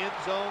to the end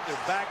zone.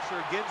 Their backs are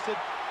against it.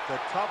 The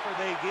tougher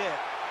they get.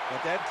 At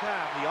that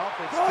time, the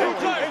offense still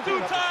able to pick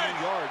up a few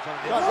yards on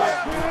the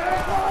inside.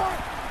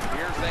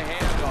 Here's the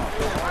handoff.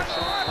 The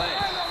Marshall play.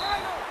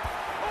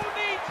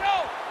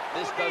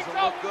 This doesn't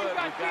look good.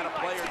 We've got a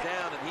player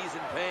down, and he's in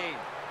pain.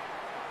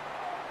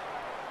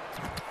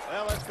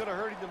 Well, that's going to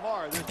hurt him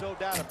tomorrow. There's no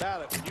doubt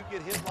about it. When you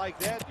get hit like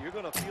that, you're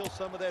going to feel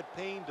some of that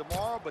pain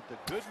tomorrow. But the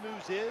good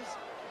news is,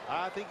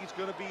 I think he's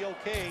going to be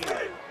okay.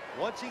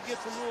 Once he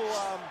gets a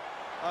little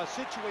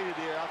situated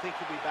there, I think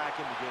he'll be back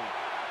in the game.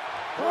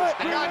 First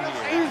down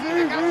here.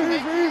 Easy.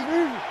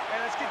 Hey,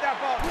 let's get that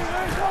ball.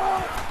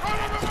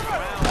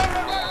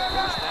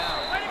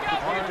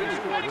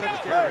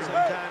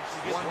 Sometimes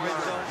you get in the red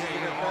zone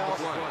in the NFL.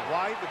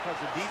 Why? Because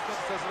the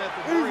defense doesn't have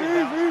to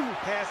worry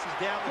about passes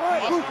down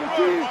the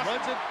field.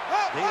 Runs it.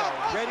 They are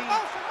ready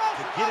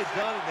to get it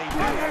done, and they do.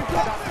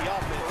 Stop the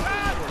offense.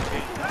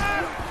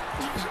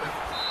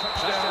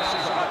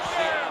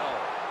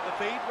 The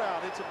fade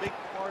route, it's a big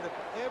part of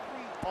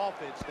every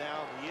offense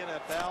now in the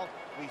NFL.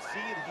 We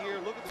see it here.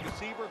 Look at the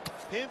receiver.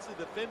 Pins the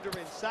defender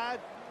inside.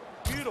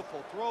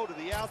 Beautiful throw to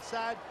the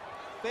outside.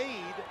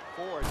 Fade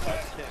for a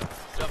touchdown.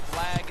 The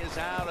flag is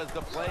out as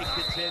the play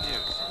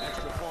continues.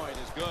 Extra point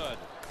is good.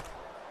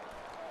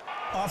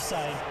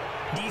 Offside.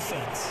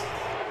 Defense.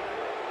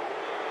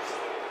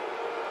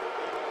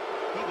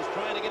 He was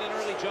trying to get an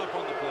early jump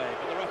on the play,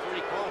 but the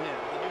referee caught him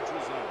in the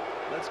neutral zone.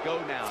 Let's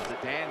go now to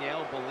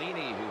Danielle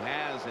Bellini, who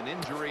has an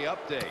injury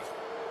update.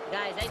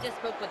 Guys, I just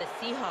spoke with a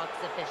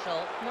Seahawks official.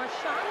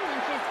 Marshawn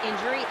Lynch's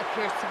injury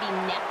appears to be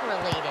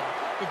neck-related.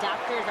 The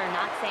doctors are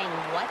not saying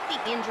what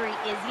the injury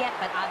is yet,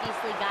 but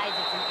obviously, guys,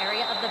 it's an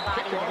area of the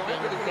body they're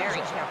being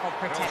very careful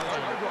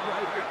protecting.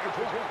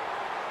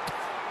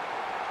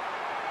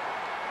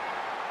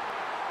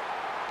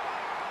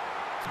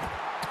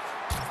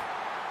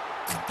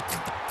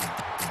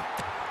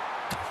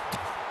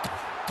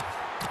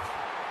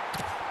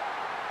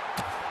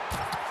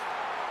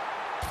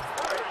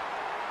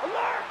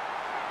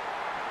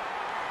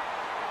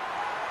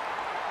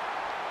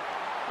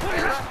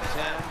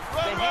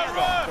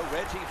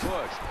 Reggie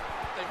Bush.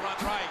 They run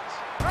right.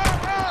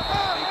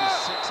 Maybe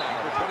 6 out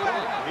of it.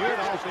 Here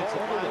an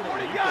offensive line where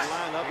you can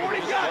line up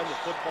and just run the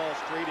football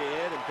straight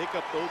ahead and pick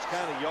up those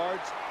kind of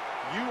yards.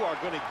 You are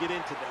going to get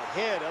into the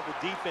head of the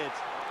defense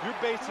You're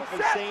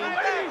basically saying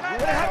we're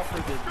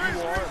tougher than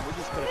you are, and we're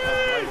just going to come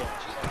right at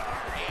you.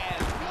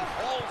 And he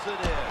holds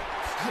it in.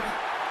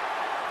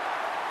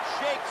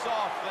 Shakes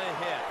off the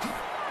hit.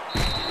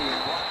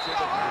 Walks in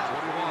the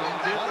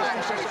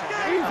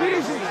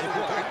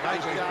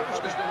Nice job by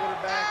the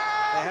quarterback.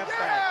 The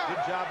halfback,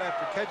 good job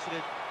after catching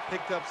it.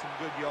 Picked up some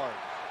good yards.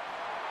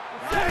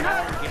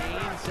 Gain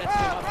sets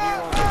them up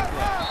here on this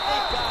play.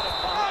 They got him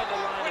behind the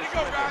line of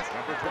scrimmage.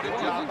 Good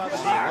job by the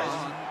defense.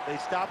 They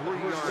stopped the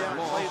first down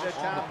play that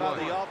time by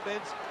the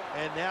offense,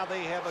 and now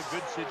they have a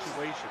good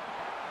situation.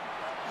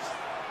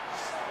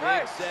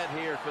 Big set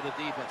here for the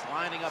defense,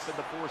 lining up in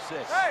the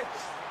 4-6. Hey!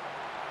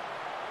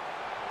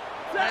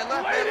 Man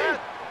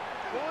left.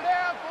 4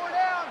 down.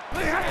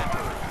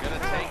 Going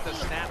to take the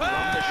snap from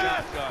the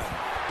shotgun.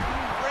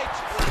 Breaks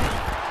free.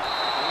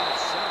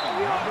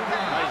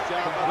 Nice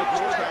job by the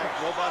quarterback.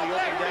 Nobody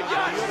open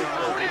down the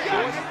field.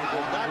 It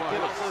will not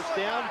get a first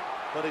down,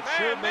 but it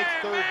sure makes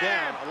third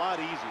down a lot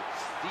easier.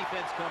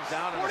 Defense comes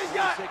out in a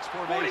 4-6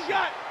 formation.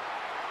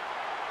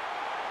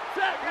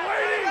 Third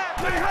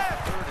and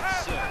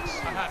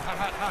 6.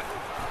 Hot.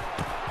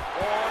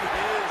 On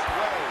his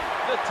way.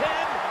 The 10.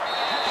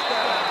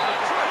 Touchdown.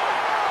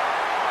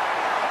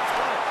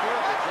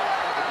 Terrible job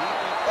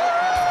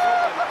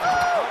by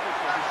the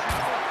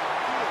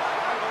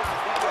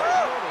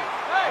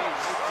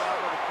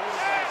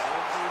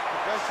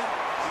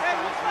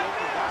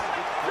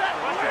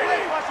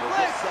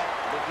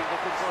Looking to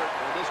convert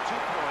on this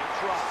 2-point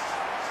try.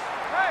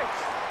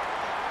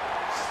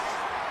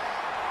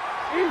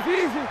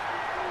 Easy.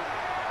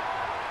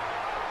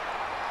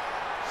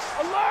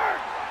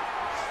 Alert!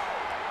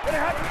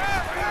 Looking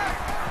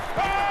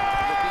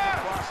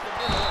across the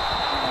middle.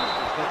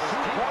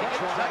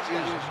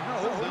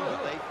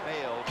 They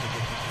failed to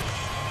get the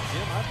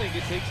Jim, I think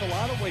it takes a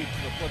lot away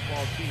from the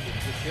football team.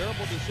 It's a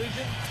terrible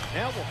decision.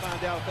 Now we'll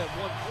find out if that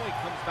 1 point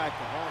comes back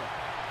to harm.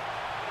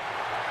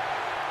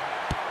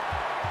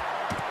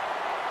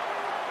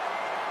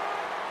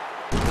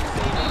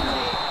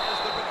 As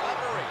the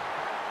recovery.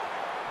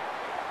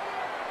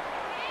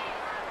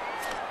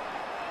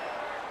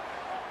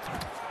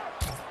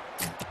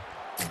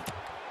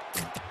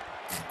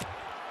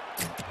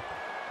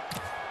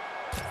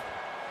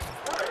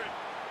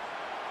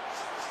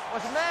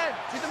 Watch the man.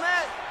 See the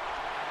man.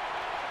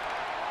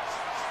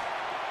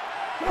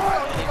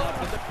 Setting up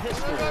with the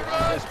pistol on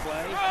this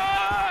play.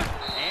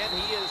 And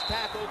he is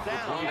tackled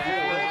down.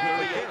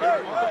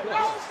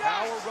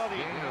 Power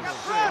running.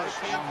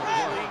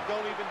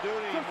 Don't even do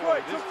it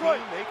anymore. This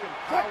team, they can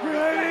power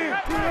it.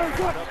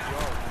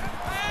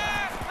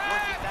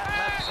 Working that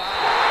left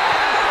side.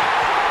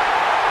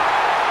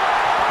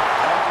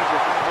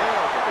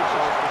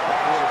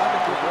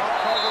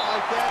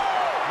 Like that,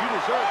 you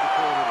deserve to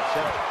throw an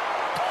interception.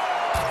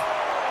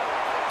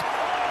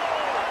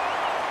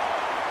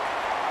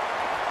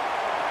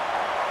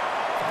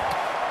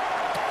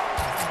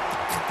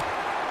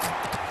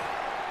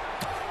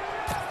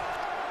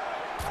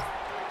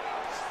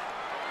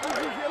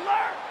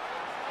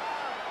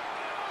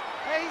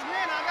 Hey, he's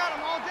man. I got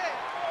him all day.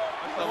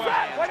 The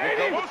Lions will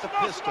go with the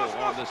pistol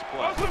on this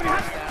play. Bush,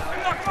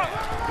 left side.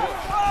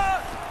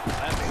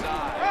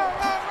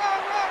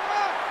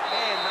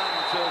 And not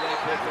until they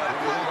pick up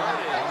good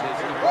yardage as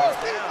he goes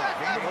down.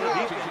 Well,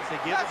 the defense,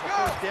 they give them a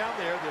first down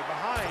there. They're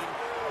behind.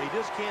 They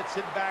just can't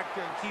sit back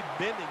there and keep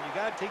bending. You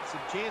got to take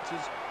some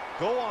chances.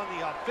 Go on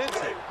the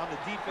offensive, on the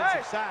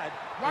defensive side.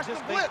 Watch the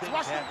blitz.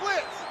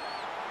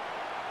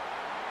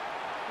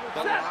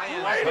 The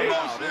Lions come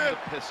out in the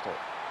pistol.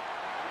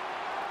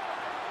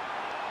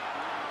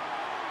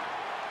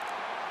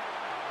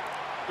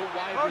 The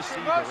wide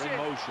receiver in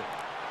motion.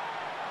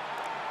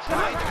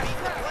 Trying to beat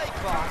the play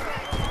clock.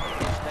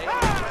 Stay on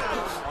the ground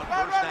on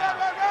first down.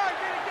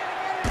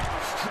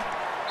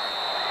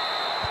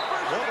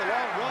 Well, the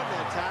long run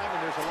that time, and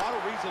there's a lot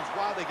of reasons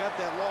why they got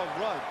that long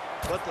run.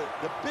 But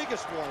the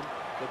biggest one,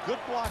 the good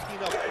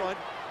blocking up front,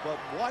 but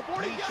what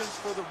patience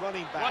for the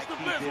running back.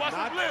 He did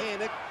not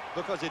panic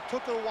because it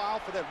took a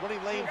while for that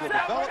running lane to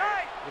develop.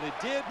 When it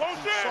did,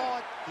 he saw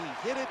it, he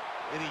hit it,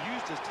 and he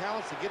used his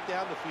talents to get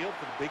down the field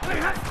for the big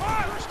game.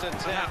 First and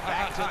 10,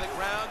 back to the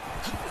ground.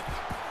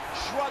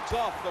 Shrugs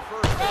off the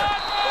first hit.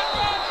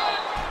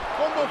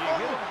 When you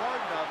hit him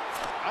hard enough,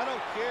 I don't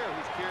care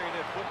who's carrying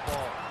that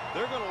football.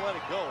 They're going to let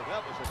it go.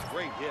 That was a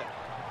great hit.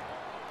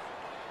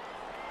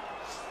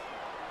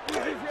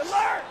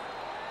 Alert!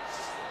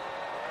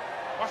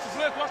 Watch the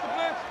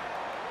blitz.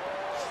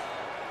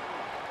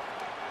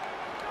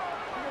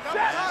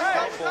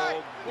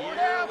 Fumble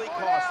nearly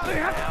cost them.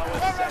 Now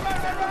it's 2nd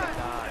and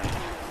 9.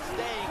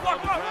 Staying on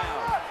the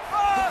ground.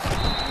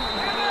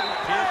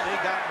 Jim, they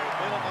got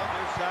momentum on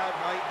their side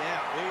right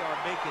now. They are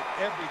making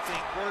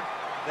everything work.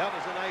 That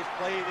was a nice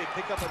play. They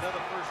pick up another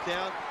first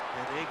down,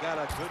 and they got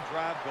a good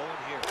drive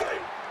going here.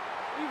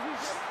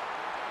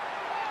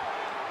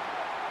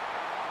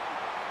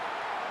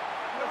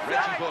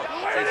 Reggie Bush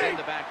is in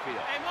the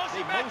backfield.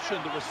 They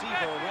motion the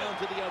receiver around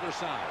to the other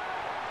side.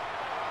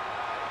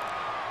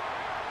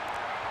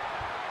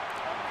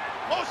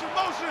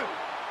 Motion.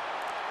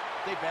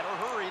 They better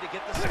hurry to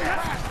get the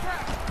snap.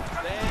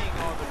 Staying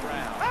on the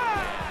ground.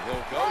 And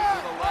he'll go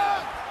to the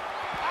left.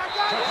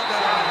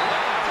 Touchdown.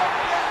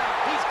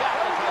 He's got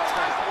the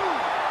touchdown.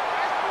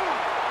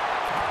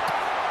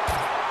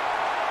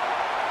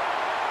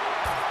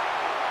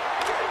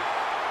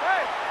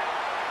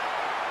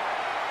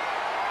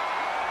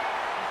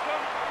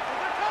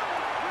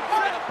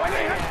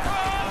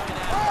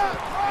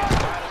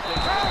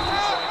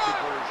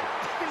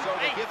 So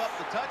they give up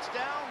the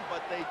touchdown,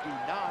 but they do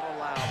not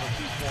allow the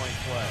two-point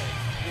play.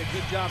 Yeah,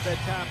 good job that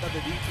time by the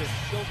defense.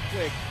 So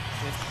quick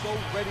and so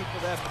ready for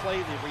that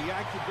play. They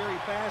reacted very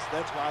fast.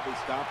 That's why they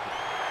stopped it.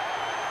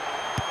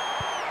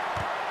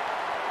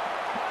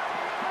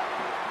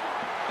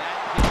 That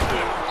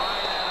hit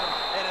right at him,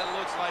 and it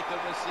looks like the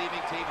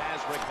receiving team has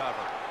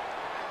recovered.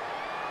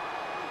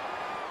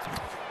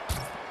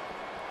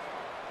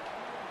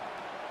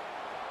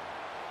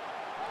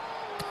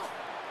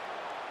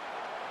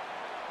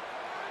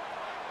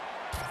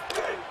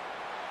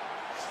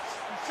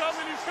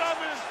 He's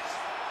coming.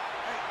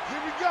 Hey,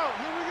 here we go.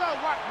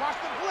 Watch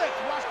the blitz.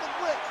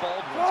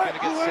 Baldwin's going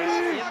to get set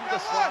in the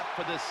slot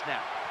for this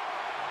snap.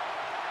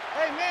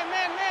 Hey, man.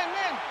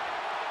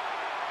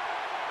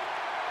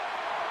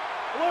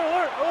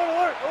 Alert.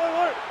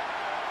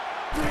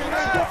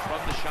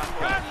 From the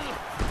shotgun.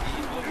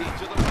 He's looking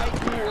to the right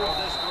here on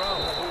this throw.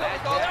 That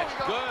catch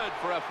good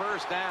for a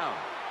first down.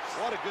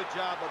 What a good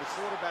job by the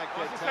quarterback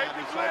that time.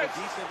 He saw the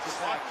defensive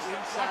back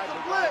inside the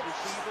wide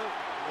receiver,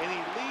 and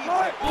he leads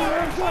that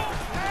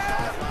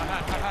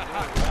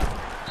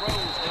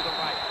Throws to the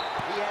right.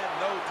 He had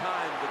no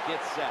time to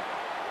get set.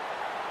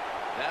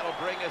 That'll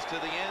bring us to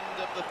the end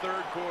of the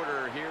third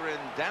quarter here in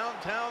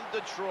downtown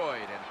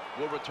Detroit, and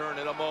we'll return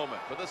in a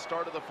moment for the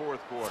start of the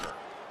fourth quarter.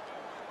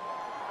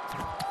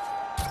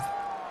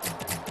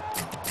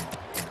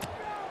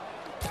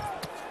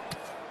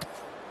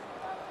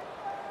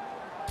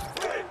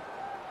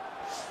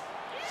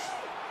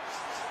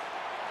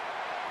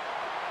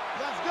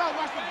 Let's go.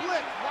 Watch the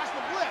blitz.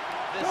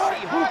 The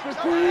Seahawks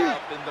line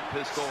up in the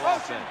pistol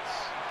offense.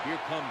 Here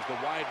comes the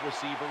wide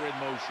receiver in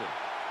motion.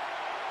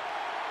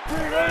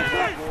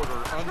 Third quarter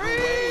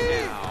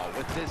underway now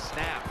with this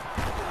snap.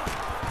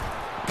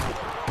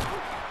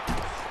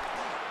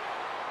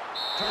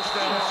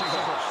 Touchdown,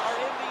 Seahawks. Are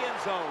in the end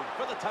zone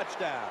for the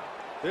touchdown.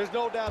 There's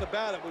no doubt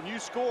about it. When you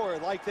score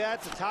like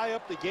that to tie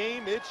up the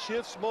game, it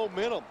shifts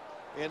momentum.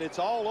 And it's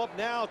all up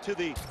now to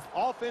the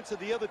offense of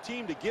the other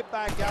team to get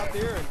back out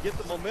there and get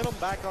the momentum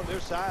back on their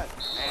side.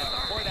 And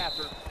the point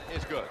after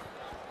is good.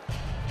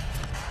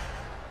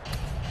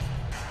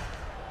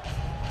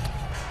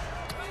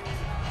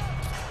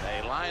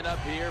 They line up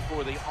here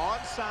for the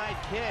onside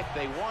kick.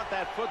 They want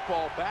that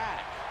football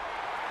back.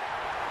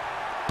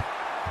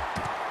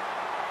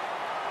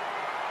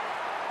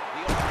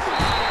 The onside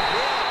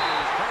kick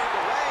is turned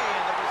away,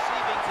 and the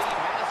receiving team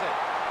has it.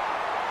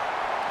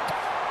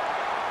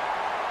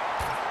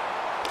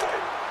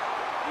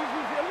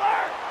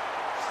 Alert!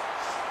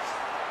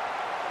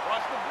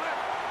 Watch the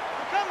blitz.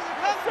 Now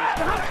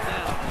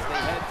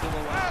they head to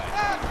the line.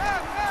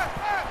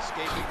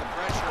 Escaping the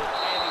pressure,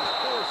 and he's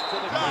forced to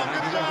the ground.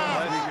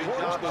 Good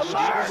job of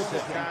the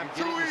time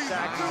getting the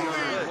sack on the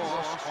blitz.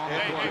 And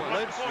for the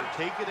blitz, you're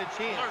taking a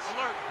chance.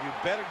 You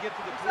better get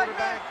to the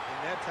quarterback, and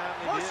that time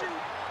they did.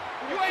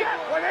 You ain't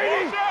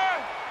 180.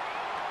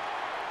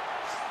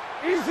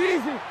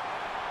 Easy.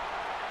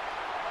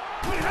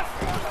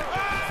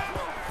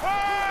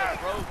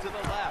 Throw to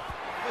the left.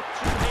 With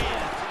two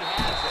hands, he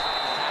has it.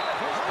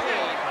 First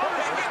made.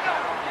 First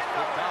down is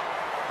picked up.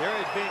 There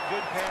has been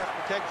good pass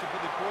protection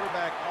for the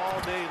quarterback all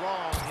day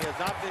long. He has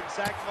not been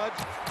sacked much,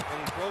 and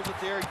he throws it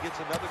there. He gets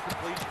another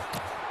completion.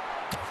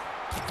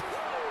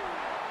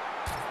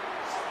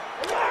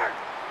 Alert!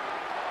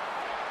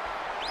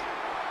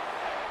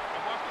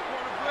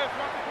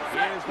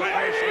 Here's the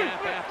first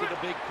snap after the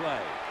big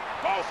play.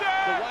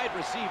 The wide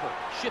receiver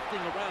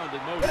shifting around in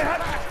motion.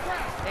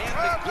 And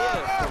the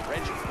give for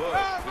Reggie Bush.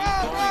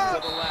 He's going to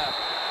the left.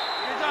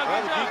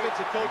 Well, the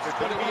defensive coach is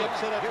going to be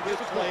upset after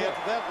this play.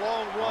 After that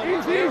long run,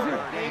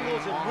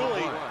 angles, and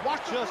really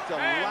just a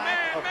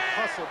lack of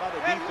hustle by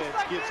the defense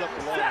gives up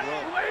the long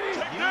run.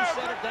 You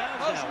set it down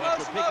now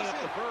after picking up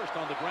the first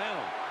on the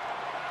ground.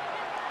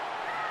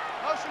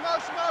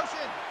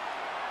 Motion.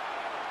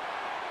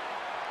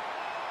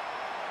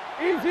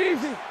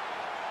 Easy.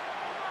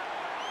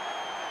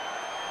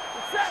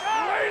 Set.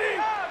 Waiting.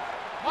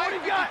 Mike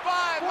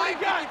 55.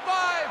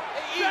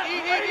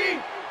 Eat.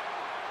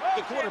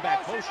 The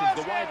quarterback motions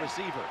the wide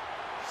receiver.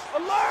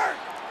 Alert!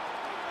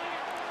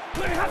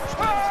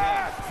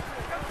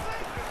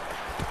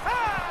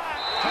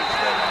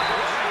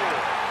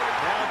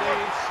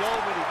 Nowadays, so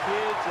many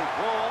kids, they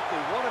grow up,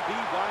 they want to be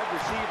wide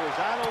receivers.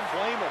 I don't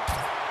blame them.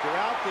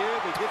 They're out there,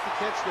 they get to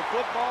catch the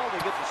football,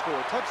 they get to score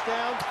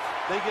touchdowns,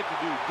 they get to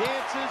do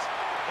dances,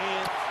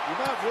 and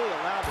you're not really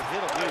allowed to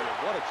hit them either.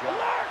 What a job.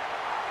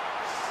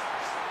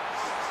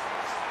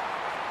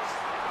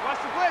 Watch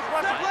the blitz.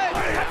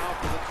 Now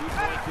for the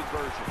two-point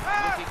conversion.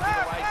 Looking to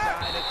the right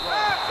side and throw.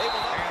 They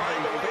will not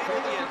find a way to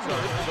the end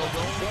zone. So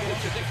they'll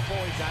 6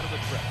 points out of the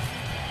trip.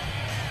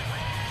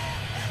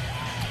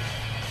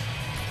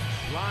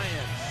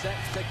 Lions set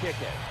to kick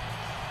it.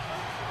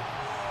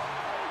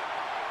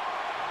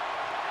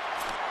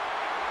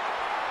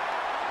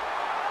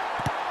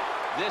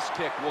 This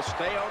kick will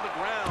stay on the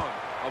ground,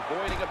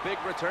 avoiding a big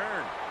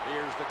return.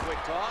 Here's the quick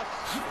toss.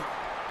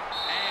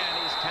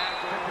 And he's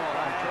tackled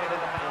along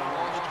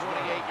the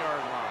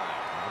 28-yard line.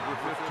 Number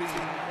 15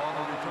 on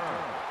the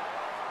return.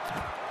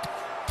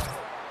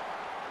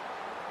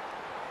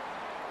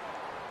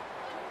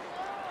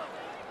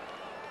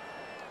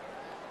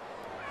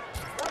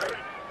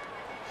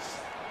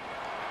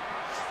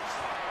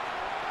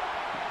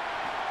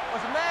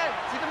 What's the man?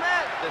 See the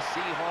man? The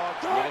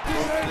Seahawks will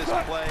approach this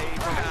play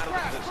from out of the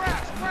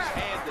distance.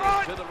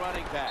 Handed to the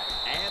running back.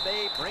 And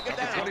they bring it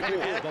down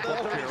at the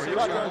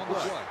 36-yard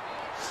line.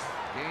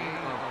 Gain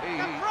of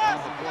 8 on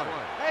the play.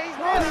 Hey, he's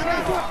running.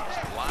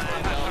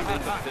 Lined up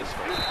in the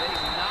pistol. They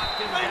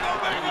knocked him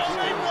down.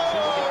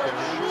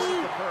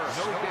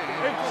 No gain.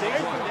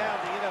 Safety down,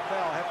 the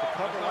NFL have to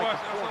cover like a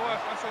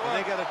quarterback. And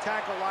they got to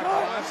tackle like a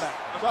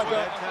linebacker. So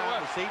that time,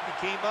 the safety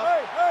came up,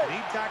 and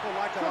he tackled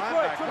like a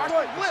linebacker.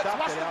 He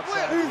stopped it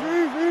outside.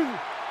 Easy.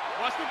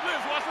 Watch the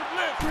blitz. Watch the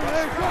blitz.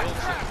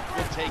 Wilson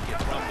will take it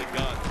from the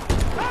gun.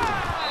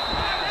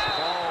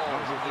 Ball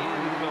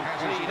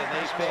incomplete, and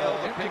they fail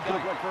to pick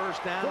up a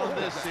first down on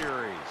this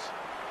series.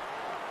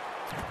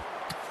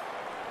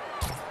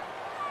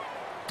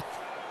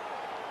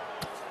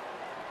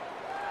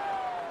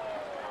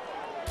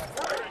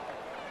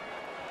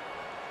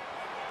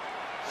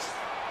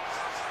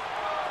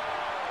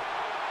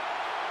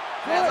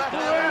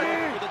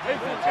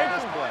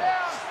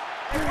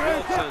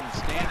 Wilson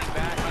standing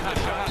back in the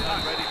shotgun,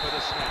 ready for the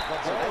snap.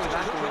 So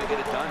that's not going to get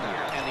it done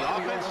here. And the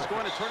offense is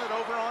going to turn it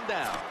over on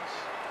downs.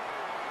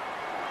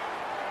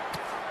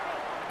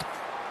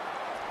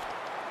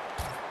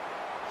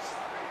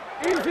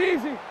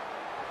 Easy.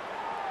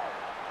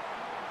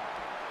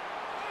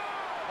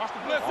 Watch the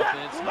blitz.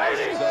 Offense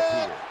marches up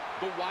here.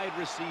 The wide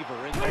receiver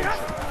in motion.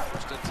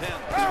 First and 10.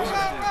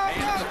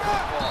 And the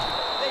football.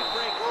 They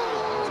break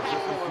through.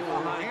 Tackle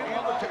behind.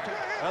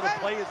 Well, the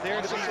play is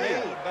there to be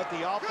made, but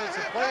the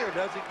offensive player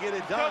doesn't get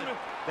it done.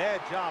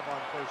 Bad job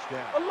on first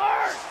down.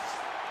 Alert!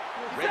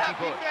 Reggie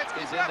Bush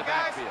is in the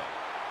backfield.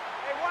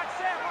 Hey, watch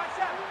that.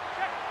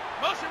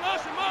 Motion.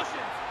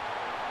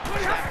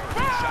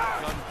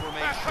 Shotgun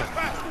formation.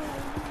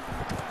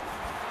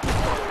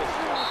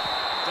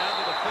 Down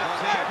to the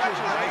 15.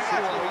 Nice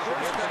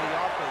situation here for the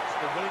offense.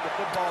 They're winning the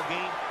football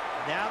game.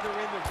 Now they're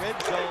in the red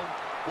zone.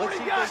 Let's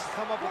see if they can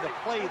come up with a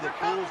play that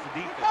fools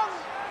the defense.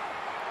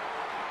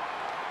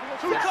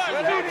 Too tight.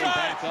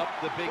 Back up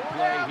the big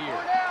play here.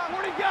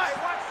 40 guys.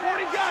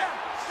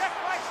 Check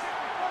right,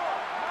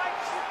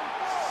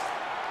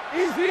 54.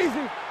 Easy.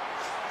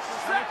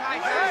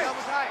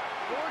 Double tight.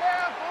 Four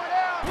down.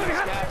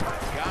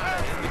 Stafford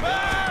got it in the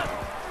gun.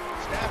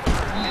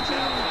 Stafford gets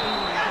out of it.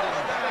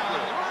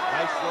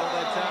 Nice throw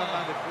that time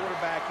by the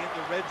quarterback in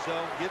the red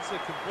zone. Gets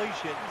the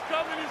completion. He's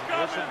coming.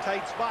 There's some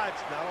tight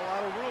spots, not a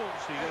lot of room,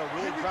 so you got to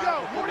really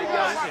drive the football in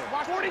there.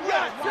 40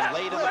 guys.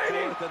 Late in the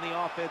fourth, and the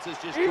offense is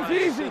just trying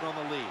to sit on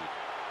the lead.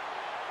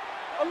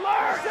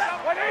 Alert!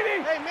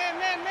 180. Hey, man.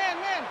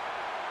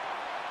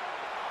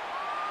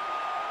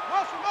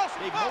 Motion.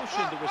 They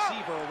motion the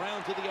receiver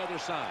around to the other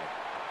side.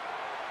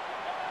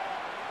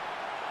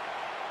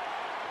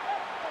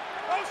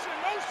 Motion.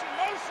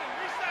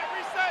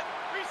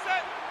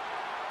 Reset.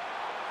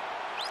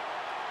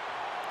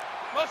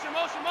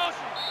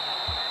 Motion.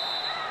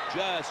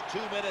 Just 2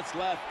 minutes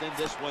left in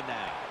this one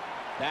now.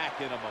 Back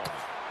in a moment.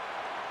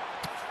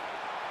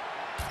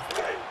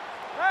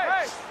 Hey.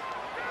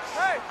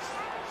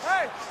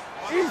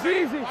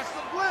 Easy. Watch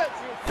the blitz.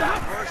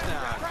 First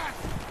down.